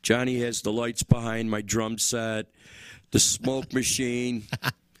 Johnny has the lights behind my drum set, the smoke machine.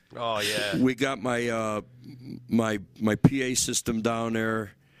 Oh yeah. We got my my PA system down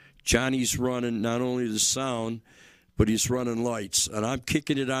there. Johnny's running not only the sound, but he's running lights, and I'm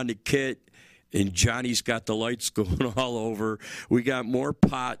kicking it on the kit. and Johnny's got the lights going all over. We got more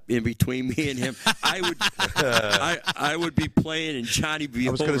pot in between me and him. I would be playing, and Johnny be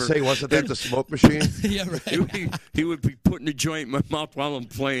I was over. going to say, wasn't that the smoke machine? Yeah, right. He would be putting a joint in my mouth while I'm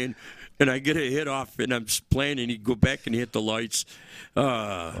playing, and I get a hit off, and I'm playing, and he'd go back and hit the lights.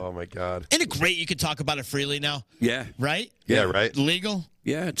 Oh, my God. Isn't it great you can talk about it freely now? Yeah. Right? Yeah, right. Legal?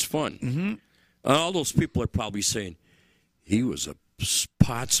 Yeah, it's fun. Mm-hmm. All those people are probably saying, he was a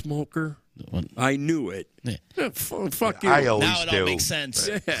pot smoker? I knew it. Yeah. Fuck you. I always Now it do. all makes sense.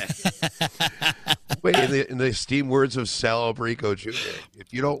 Wait, in the esteemed words of Sal Alberico Jr.,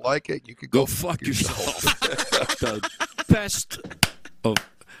 if you don't like it, you could Go fuck yourself. The best of...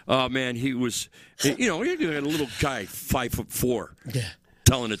 Oh, man, he was... You know, he had a little guy, 5'4",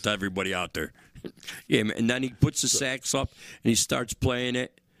 telling it to everybody out there. Yeah, man, and then he puts the sax up, and he starts playing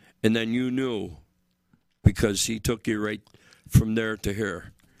it, and then you knew, because he took you right from there to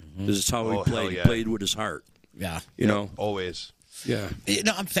here. This is how he played. Yeah. He played with his heart. Yeah. You know? Always. Yeah. You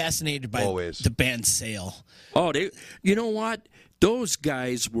know, I'm fascinated by the band Sale. Oh, you know what? Those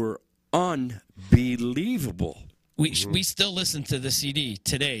guys were unbelievable. We still listen to the CD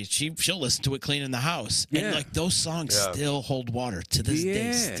today. She'll listen to it cleaning the house. Yeah. And, like, those songs still hold water. To this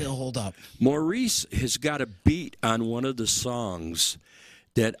day, still hold up. Maurice has got a beat on one of the songs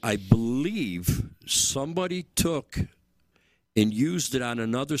that I believe somebody took and used it on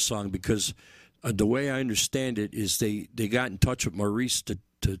another song, because the way I understand it is they got in touch with Maurice to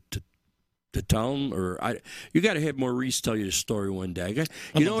tell him, you got to have Maurice tell you the story one day.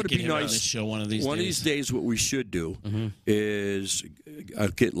 You know, it'd be nice. Show one of these days, what we should do is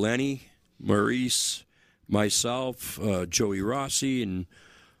get Lenny, Maurice, myself, Joey Rossi, and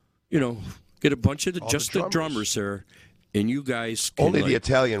get a bunch of the drummers there, and you guys can, only the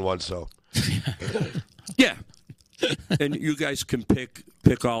Italian ones, though. Yeah. And you guys can pick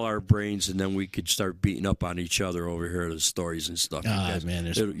all our brains, and then we could start beating up on each other over here, the stories and stuff.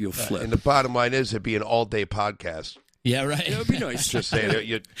 Man, you'll flip. And the bottom line is, it'd be an all-day podcast. Yeah, right. It would be nice. Just saying,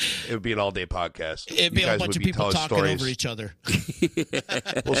 it would be an all-day podcast. It'd be a bunch of people talking over each other.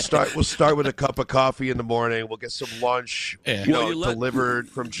 We'll start with a cup of coffee in the morning. We'll get some lunch, delivered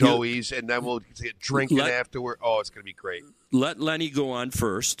from Joey's, and then we'll get drinking afterward. Oh, it's going to be great. Let Lenny go on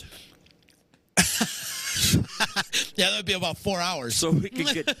first. Yeah, that would be about 4 hours. So we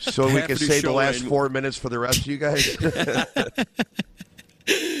can get. So we can save the last 4 minutes for the rest of you guys.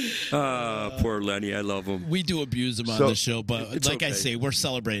 Poor Lenny, I love him. We do abuse him on the show, but like I say, we're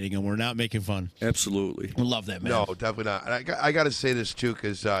celebrating him. We're not making fun. Absolutely, we love that, man. No, definitely not. And I got to say this too,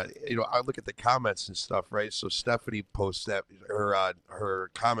 because I look at the comments and stuff, right? So Stephanie posts that her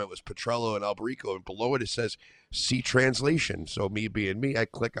comment was Petrello and Alberico, and below it says "see translation." So me being me, I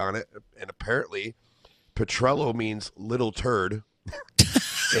click on it, and apparently Petrello means little turd.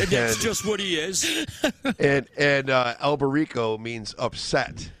 And that's just what he is. And Alberico means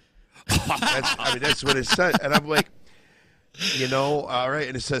upset. That's what it said. And I'm like, all right.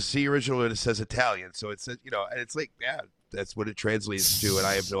 And it says "see original," and it says Italian. So it says, and it's like, yeah, that's what it translates to. And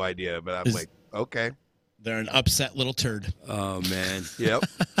I have no idea, but I'm like, okay. They're an upset little turd. Oh man. Yep.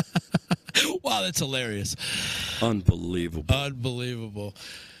 Wow, that's hilarious. Unbelievable.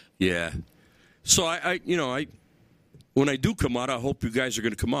 Yeah. So I when I do come out, I hope you guys are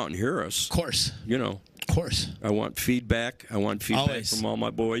going to come out and hear us. Of course. Of course. I want feedback. Always. From all my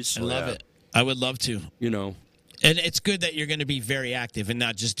boys. I love it. I would love to. And it's good that you're going to be very active and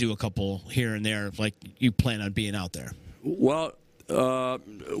not just do a couple here and there, like you plan on being out there. Well,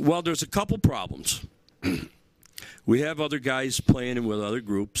 there's a couple problems. We have other guys playing with other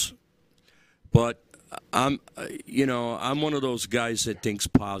groups, but I'm one of those guys that thinks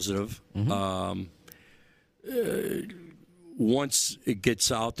positive. Mm-hmm. Once it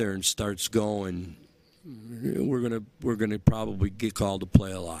gets out there and starts going, we're gonna probably get called to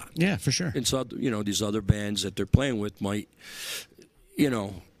play a lot. Yeah, for sure. And so these other bands that they're playing with might,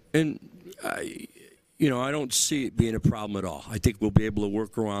 and I don't see it being a problem at all. I think we'll be able to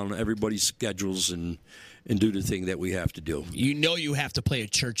work around everybody's schedules and do the thing that we have to do. You have to play a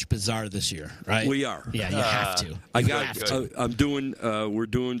church bazaar this year, right? We are. Yeah, you have to. We're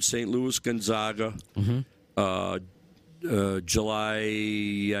doing St. Louis Gonzaga. Mm-hmm.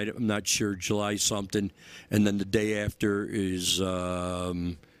 July, I'm not sure, July something, and then the day after is,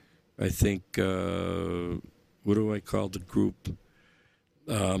 I think, what do I call the group?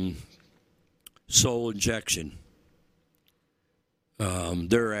 Soul Injection.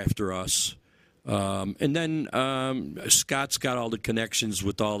 They're after us. And then Scott's got all the connections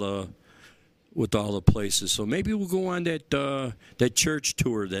with all with all the places. So maybe we'll go on that church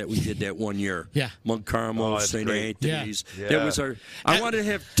tour that we did that one year. Yeah. Mount Carmel, that's St. great. Anthony's. Yeah. That was our. I wanted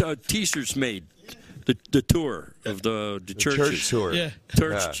to have T-shirts made. The tour of the churches. Church tour. Yeah.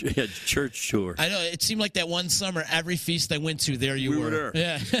 Church tour. I know. It seemed like that one summer, every feast I went to, there you We were there.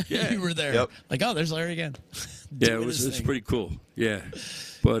 Yeah. Yeah. You were there. Yep. Like, oh, there's Larry again. Yeah, Doing his it's thing. pretty cool. Yeah,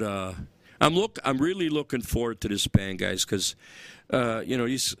 but I'm really looking forward to this band, guys, because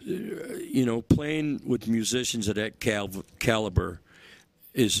playing with musicians of that caliber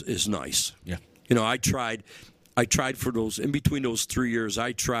is nice. Yeah. I tried for those in between those 3 years.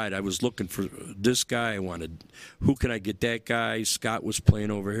 I was looking for this guy. I wanted, who can I get that guy? Scott was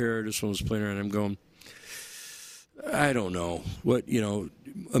playing over here. This one was playing around. I'm going, I don't know what,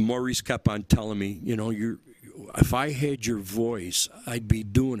 Maurice kept on telling me, if I had your voice, I'd be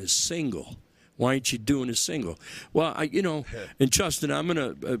doing a single. Why aren't you doing a single? Well, and Justin, I'm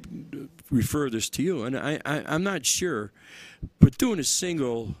going to refer this to you, and I'm not sure, but doing a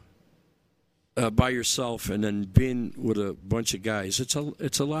single by yourself and then being with a bunch of guys, it's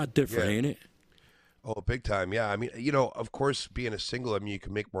a lot different, ain't it? Oh, big time, yeah. I mean, of course, being a single, I mean, you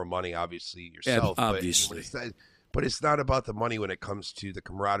can make more money, obviously, yourself. Obviously. But it's not about the money when it comes to the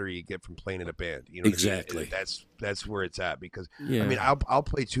camaraderie you get from playing in a band. You know what Exactly. I mean? That's where it's at. Because Yeah. I mean, I'll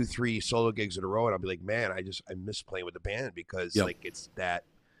play 2-3 solo gigs in a row, and I'll be like, man, I miss playing with the band because Yep. like it's that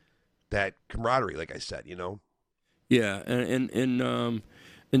camaraderie, like I said, Yeah, and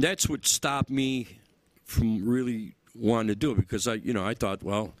that's what stopped me from really wanting to do it, because I thought,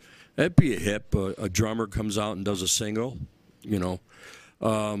 well, that'd be a hip. A drummer comes out and does a single,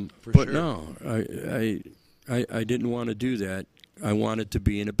 but sure. no, I didn't want to do that. I wanted to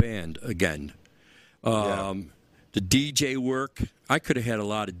be in a band again. The DJ work, I could have had a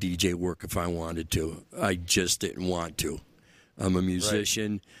lot of DJ work if I wanted to. I just didn't want to. I'm a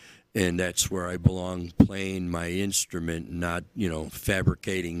musician, and that's where I belong, playing my instrument, not,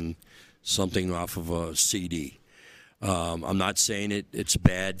 fabricating something off of a CD. I'm not saying it's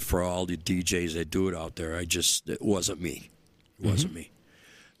bad for all the DJs that do it out there. It wasn't me. It wasn't me.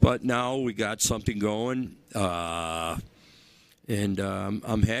 But now we got something going, and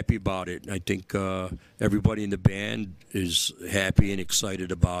I'm happy about it. I think everybody in the band is happy and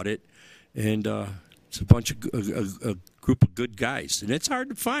excited about it, and it's a group of good guys, and it's hard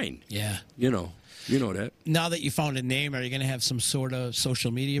to find. Yeah. You know that. Now that you found a name, are you going to have some sort of social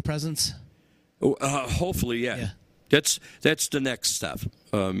media presence? Hopefully, yeah. That's the next step.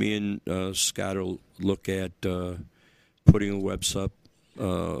 Me and Scott will look at putting a website.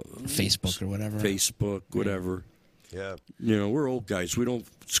 Facebook or whatever. Facebook, whatever. Yeah. We're old guys. We don't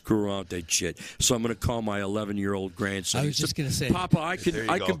screw around with that shit. So I'm going to call my 11-year-old grandson. I was just going to say, Papa, I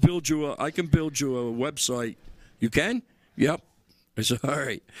can build you a website. You can? Yep. I said, all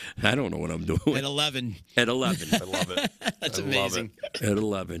right. I don't know what I'm doing. At 11. At 11. I love it. That's I love amazing. it. At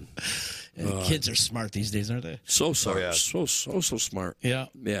 11. And kids are smart these days, aren't they? So smart. yeah. So smart. Yeah.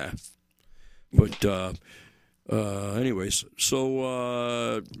 Yeah. But anyways,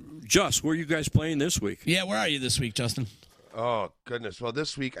 so Just, where are you guys playing this week? Yeah, where are you this week, Justin? Oh goodness! Well,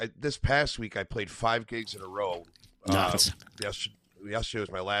 this past week, I played 5 gigs in a row. Nuts. Yesterday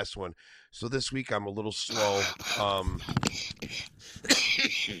was my last one, so this week I'm a little slow.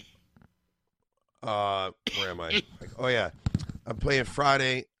 Where am I? Oh yeah, I'm playing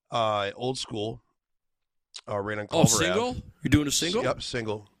Friday. Old School. Right on Culver single? Ave. You're doing a single? Yep,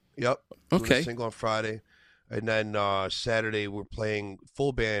 single. Yep. Doing Okay. a single on Friday. And then Saturday we're playing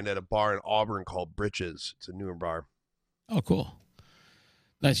full band at a bar in Auburn called Britches. It's a newer bar. Oh, cool.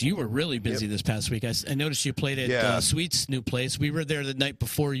 Nice. You were really busy this past week. I noticed you played at Sweet's new place. We were there the night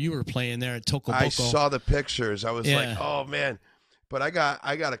before you were playing there at Toco Boco. I saw the pictures. I was like, oh man. But I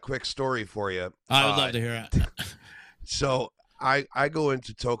got a quick story for you. I would love to hear it. So I go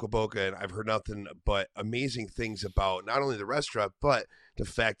into Toco Boca and I've heard nothing but amazing things about not only the restaurant, but the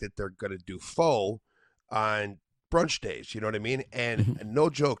fact that they're going to do pho on brunch days. You know what I mean? And no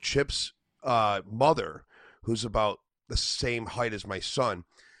joke, Chip's mother, who's about the same height as my son,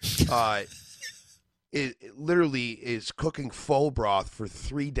 it literally is cooking pho broth for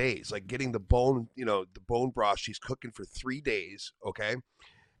 3 days, like getting the bone broth. She's cooking for 3 days. Okay.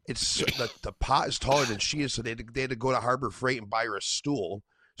 It's the pot is taller than she is. So they had to go to Harbor Freight and buy her a stool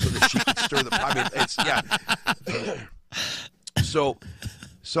so that she could stir the pot. I mean,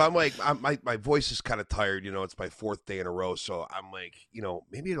 So I'm like, my voice is kind of tired. It's my 4th day in a row. So I'm like,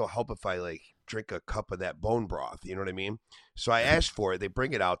 maybe it'll help if I like drink a cup of that bone broth. You know what I mean? So I asked for it. They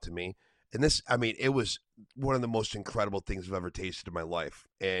bring it out to me. And this, I mean, it was one of the most incredible things I've ever tasted in my life.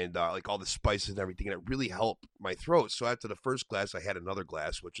 And like all the spices and everything, and it really helped my throat. So after the first glass, I had another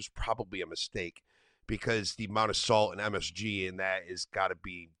glass, which is probably a mistake because the amount of salt and MSG in that has got to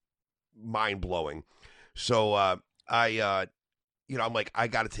be mind-blowing. So I'm like, I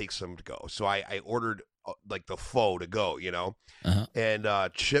got to take some to go. So I ordered like the pho to go, and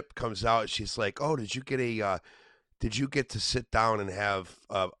Chip comes out and she's like, oh, did you get to sit down and have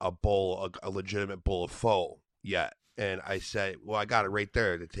a bowl, a legitimate bowl of pho yet? And I said, well, I got it right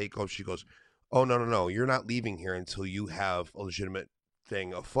there to take home. She goes, oh, no, you're not leaving here until you have a legitimate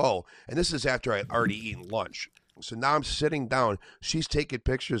thing of pho. And this is after I had already eaten lunch. So now I'm sitting down. She's taking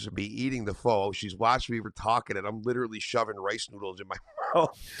pictures of me eating the pho. She's watching me. We're talking, and I'm literally shoving rice noodles in my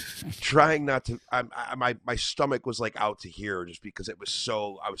mouth, trying not to. My stomach was like out to here just because I was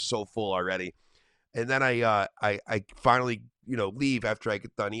so full already. And then I finally leave after I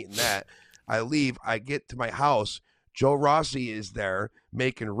get done eating that. I leave. I get to my house. Joe Rossi is there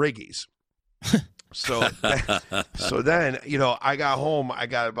making riggies. So then I got home. I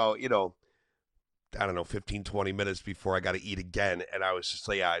got about I don't know, 15, 20 minutes before I got to eat again. And I was just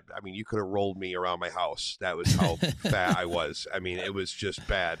like, I mean, you could have rolled me around my house. That was how fat I was. I mean, it was just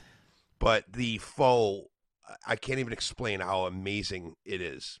bad. But the pho, I can't even explain how amazing it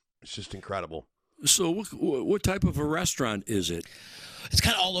is. It's just incredible. So what type of a restaurant is it? It's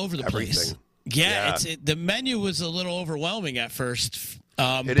kind of all over the place. Everything. Yeah. The menu was a little overwhelming at first.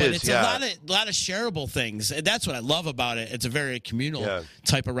 It's a lot of shareable things. That's what I love about it. It's a very communal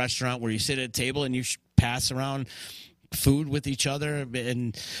type of restaurant where you sit at a table and you pass around food with each other.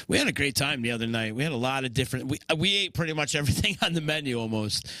 And we had a great time the other night. We had a lot of different. We ate pretty much everything on the menu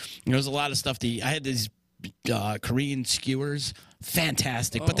almost. There was a lot of stuff to eat. I had these Korean skewers.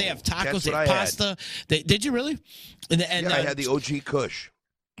 Fantastic. But they have tacos, they have pasta. Did you really? And I had the OG Kush.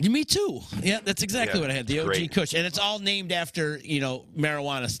 Me too. Yeah, that's exactly what I had. The OG Kush. And it's all named after,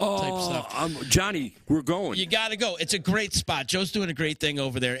 marijuana type stuff. Johnny, we're going. You got to go. It's a great spot. Joe's doing a great thing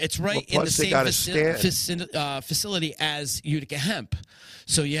over there. It's right in the same facility as Utica Hemp.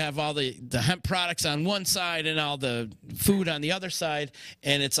 So you have all the hemp products on one side and all the food on the other side,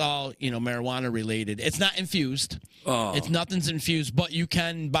 and it's all, marijuana related. It's not infused. Nothing's infused, but you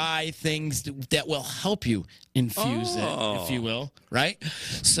can buy things that will help you infuse it, if you will, right?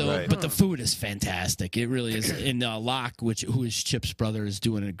 So, but the food is fantastic. It really is. And Locke, who is Chip's brother, is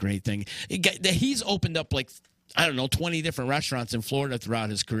doing a great thing. He's opened up 20 different restaurants in Florida throughout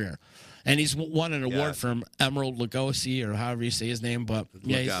his career. And he's won an award from Emerald Lagasse, or however you say his name. But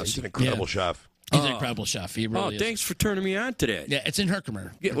he's an incredible chef. He's an incredible chef. He really is. Thanks for turning me on to that. Yeah, it's in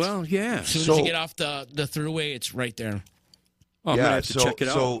Herkimer. Yeah, As soon as you get off the thruway, it's right there. I'm gonna have to check it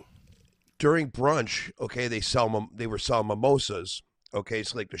out. So during brunch, they were selling mimosas. Okay,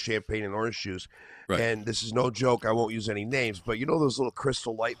 so like the champagne and orange juice. Right. And this is no joke. I won't use any names, but those little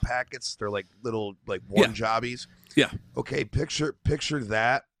Crystal Light packets? They're like little one jobbies. Yeah. Okay, picture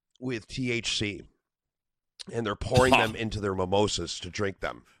that with THC, and they're pouring them into their mimosas to drink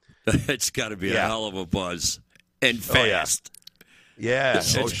them. It's got to be a hell of a buzz and fast. Yeah,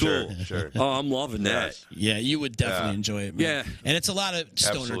 That's cool. Sure. Oh, I'm loving that. Yeah, you would definitely enjoy it, man. Yeah. And it's a lot of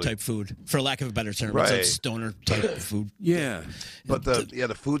stoner-type food, for lack of a better term. Right. It's a stoner-type of food. Yeah. But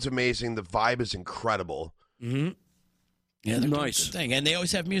the food's amazing. The vibe is incredible. Mm-hmm. Yeah, they're nice. doing a good thing. And they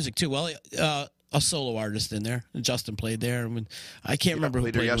always have music, too. Well, a solo artist in there. Justin played there. I can't remember who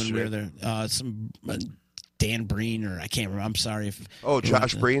played when we were there. Dan Breen, or I can't remember. I'm sorry.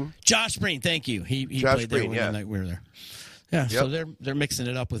 Josh Breen? Josh Breen, thank you. He played there one night we were there. Yeah, so they're mixing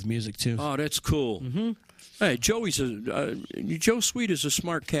it up with music too. Oh, that's cool. Mm-hmm. Hey, Joe Sweet is a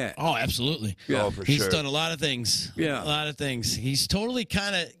smart cat. Oh, absolutely. Yeah, for He's sure. done a lot of things. Yeah, a lot of things. He's totally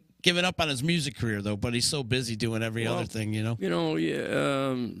kind of given up on his music career though, but he's so busy doing every other thing. I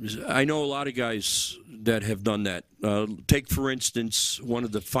know a lot of guys that have done that. Take for instance one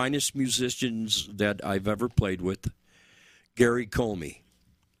of the finest musicians that I've ever played with, Gary Comey.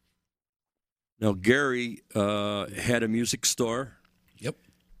 Now, Gary had a music store. Yep.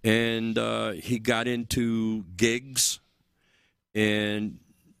 And he got into gigs, and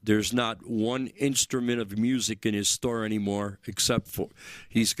there's not one instrument of music in his store anymore except for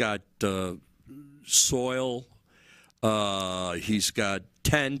he's got soil, he's got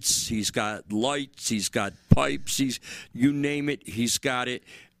tents, he's got lights, he's got pipes, you name it, he's got it.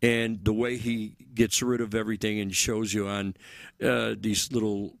 And the way he gets rid of everything and shows you on these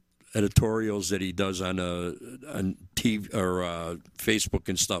little editorials that he does on TV or Facebook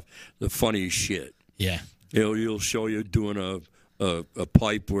and stuff, the funniest shit. Yeah, he'll show you doing a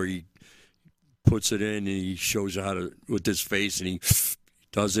pipe where he puts it in and he shows you how to with his face and he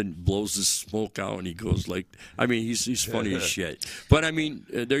blows the smoke out, and he goes like, I mean, he's funny as shit. But I mean,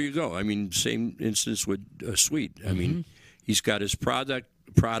 there you go. I mean, same instance with Sweet. I mean, he's got his product.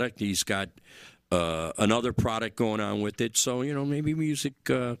 He's got another product going on with it. So, maybe music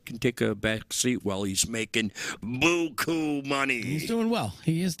can take a back seat while he's making buku money. He's doing well.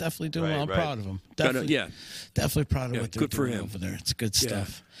 He is definitely doing well. I'm proud of him. Definitely proud of what they're doing over there. It's good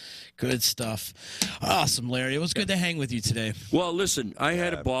stuff. Good stuff. Awesome, Larry. It was good to hang with you today. Well, listen, I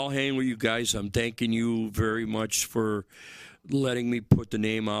had a ball hanging with you guys. I'm thanking you very much for letting me put the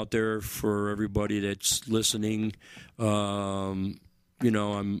name out there for everybody that's listening. I'm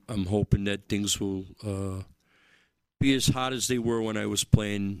hoping that things will be as hot as they were when I was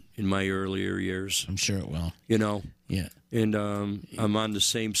playing in my earlier years. I'm sure it will. Yeah. And I'm on the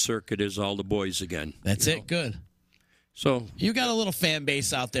same circuit as all the boys again. That's it. Good. So you got a little fan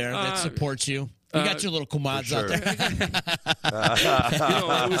base out there that supports you. You got your little kumads out there.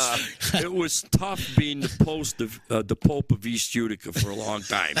 It was tough being the Pope of East Utica for a long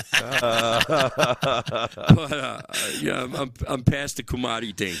time. But I'm past the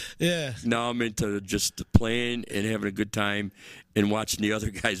kumadi thing. Yeah. Now I'm into just playing and having a good time and watching the other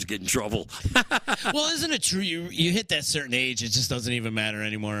guys get in trouble. Well, isn't it true? You hit that certain age, it just doesn't even matter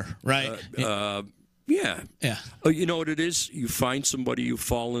anymore, right? Yeah. You know what it is? You find somebody you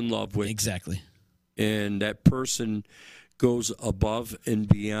fall in love with. Exactly. And that person goes above and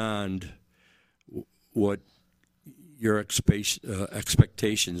beyond what your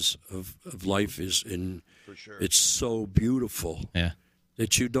expectations of life is. And for sure. It's so beautiful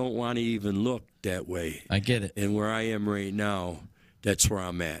that you don't want to even look that way. I get it. And where I am right now, that's where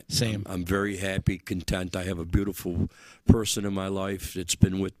I'm at. Same. I'm very happy, content. I have a beautiful person in my life that's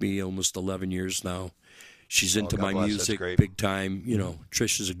been with me almost 11 years now. She's into my music big time.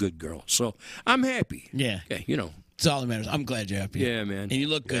 Trish is a good girl. So I'm happy. Yeah. Okay, It's all that matters. I'm glad you're happy. Yeah, man. And you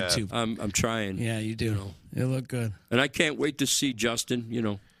look good, too. I'm trying. Yeah, you do. You look good. And I can't wait to see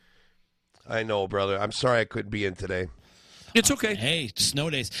Justin, I know, brother. I'm sorry I couldn't be in today. It's okay. Hey, snow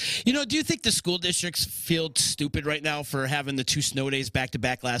days. Do you think the school districts feel stupid right now for having the 2 snow days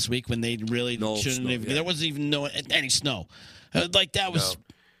back-to-back last week when they really shouldn't have? There wasn't even any snow. That was... No.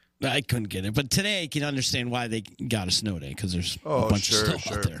 I couldn't get it. But today I can understand why they got a snow day because there's a bunch of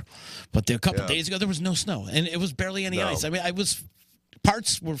snow out there. But a couple days ago, there was no snow. And it was barely any ice. I mean,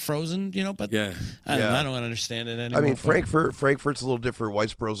 parts were frozen, but I don't understand it anymore. I mean, Frankfurt's a little different.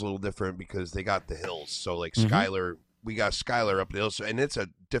 Whitesboro's a little different because they got the hills. So, like, Schuyler, we got Schuyler up the hills. And it's a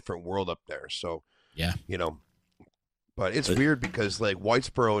different world up there. So, But it's weird because, like,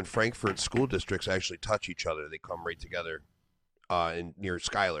 Whitesboro and Frankfurt school districts actually touch each other. They come right together. Near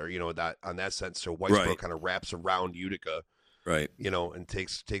Schuyler, that on that sense. So Whitesboro kind of wraps around Utica, right? And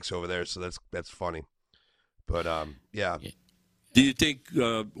takes over there. So that's funny. But Do you think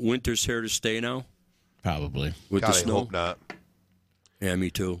winter's here to stay now? Probably. With the snow? I hope not. Yeah, me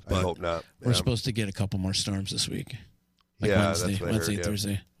too. I hope not. We're supposed to get a couple more storms this week. Wednesday,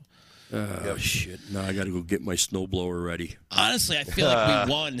 Thursday. Shit. Now I got to go get my snowblower ready. Honestly, I feel like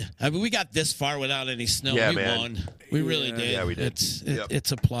we won. I mean, we got this far without any snow. Yeah, we man. won. We really did. Yeah, we did.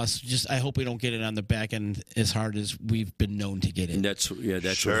 It's a plus. Just I hope we don't get it on the back end as hard as we've been known to get it. And that's what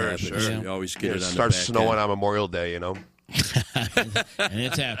happens. Sure. You always get it on the back starts snowing end. on Memorial Day, And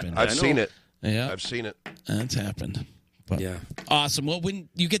it's happened. I've seen it. Yeah. I've seen it. It's happened. But Awesome. Well, when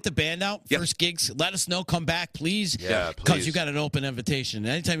you get the band out, first gigs, let us know. Come back, please. Yeah, Because please. you got an open invitation.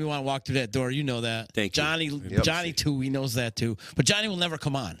 Anytime you want to walk through that door, you know that. Thank you. Johnny, Yep. Johnny too, he knows that too. But Johnny will never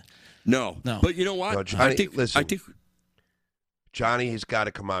come on. No. But you know what? No, Johnny, I think Johnny has got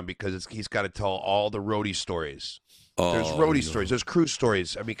to come on because he's got to tell all the roadie stories. There's Oh, roadie stories. There's crew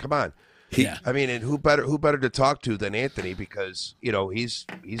stories. I mean, come on. Yeah. I mean, and who better to talk to than Anthony because he's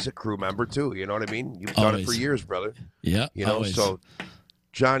a crew member too. You know what I mean? You've done it for Always. years, brother. Yeah. You know, always. so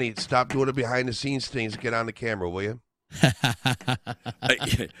Johnny, stop doing the behind the scenes things. Get on the camera, will you? I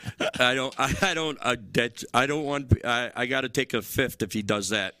got to take a fifth if he does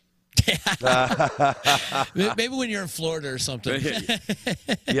that. Maybe when you're in Florida or something.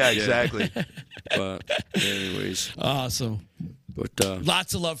 Yeah, exactly. But anyways, Awesome. but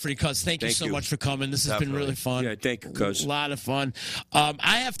Lots of love for you, cuz. Thank you so much for coming. This has been really fun. Yeah, thank you, cuz. A lot of fun.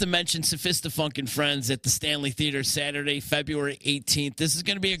 I have to mention Sophista-Funk and Friends at the Stanley Theater Saturday, February 18th. This is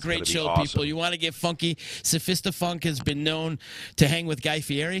going to be a great show, awesome. people. You want to get funky. Sophista-Funk has been known to hang with Guy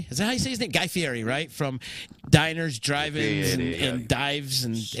Fieri. Is that how you say his name? Guy Fieri, right? From diners, drive-ins, and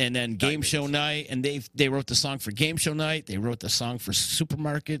dives, and then Game Show Night. And they wrote the song for Game Show Night. They wrote the song for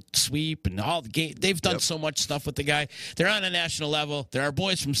Supermarket Sweep and all the game. They've done so much stuff with the guy. They're on a national level. They're our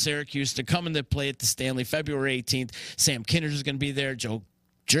boys from Syracuse. They're coming to play at the Stanley February 18th. Sam Kinners is going to be there. Joe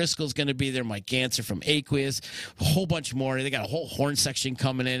Driscoll's going to be there. Mike Ganser from Aqueous. A whole bunch more. They got a whole horn section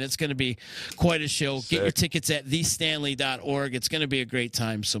coming in. It's going to be quite a show. Sick. Get your tickets at thestanley.org. It's going to be a great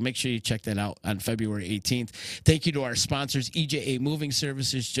time, so make sure you check that out on February 18th. Thank you to our sponsors, EJA Moving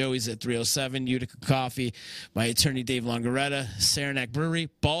Services, Joey's at 307, Utica Coffee, my attorney Dave Longaretta, Saranac Brewery,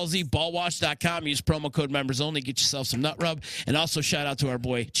 Ballsy, ballwash.com. Use promo code members only. Get yourself some nut rub. And also shout out to our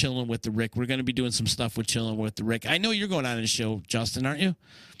boy Chillin' with the Rick. We're going to be doing some stuff with Chillin' with the Rick. I know you're going on a show, Justin, aren't you?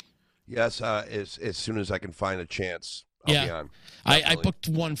 Yes, as soon as I can find a chance, I'll be on. I booked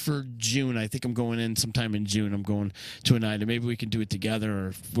one for June. I think I'm going in sometime in June. I'm going to a night, and maybe we can do it together,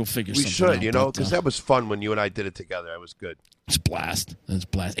 or we'll figure something out. We should, because that was fun when you and I did it together. It was good. It's a blast. It's a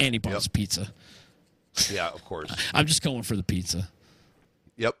blast. And he bought us pizza. Yeah, of course. I'm just going for the pizza.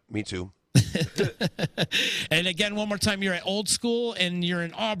 Yep, me too. And again, one more time, you're at Old School, and you're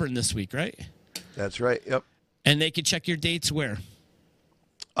in Auburn this week, right? That's right, yep. And they can check your dates where?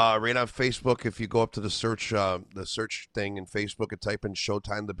 Right on Facebook. If you go up to the search thing in Facebook and type in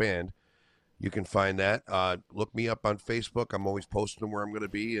Showtime the Band, you can find that. Look me up on Facebook. I'm always posting where I'm going to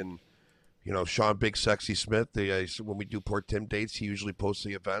be. And, Sean Big Sexy Smith, when we do Port Tim dates, he usually posts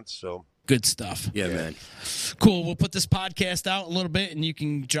the events. So good stuff. Yeah, man. Cool. We'll put this podcast out a little bit, and you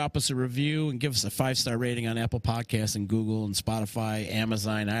can drop us a review and give us a 5-star rating on Apple Podcasts and Google and Spotify,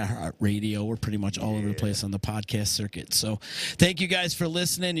 Amazon, iHeartRadio. We're pretty much all over the place on the podcast circuit. So thank you guys for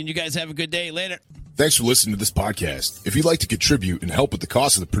listening, and you guys have a good day. Later. Thanks for listening to this podcast. If you'd like to contribute and help with the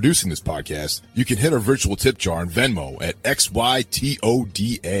cost of producing this podcast, you can hit our virtual tip jar on Venmo at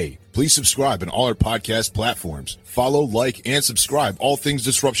XYTODA. Please subscribe on all our podcast platforms. Follow, like, and subscribe all things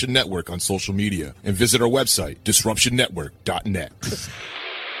Disruption Network on social media. And visit our website, disruptionnetwork.net.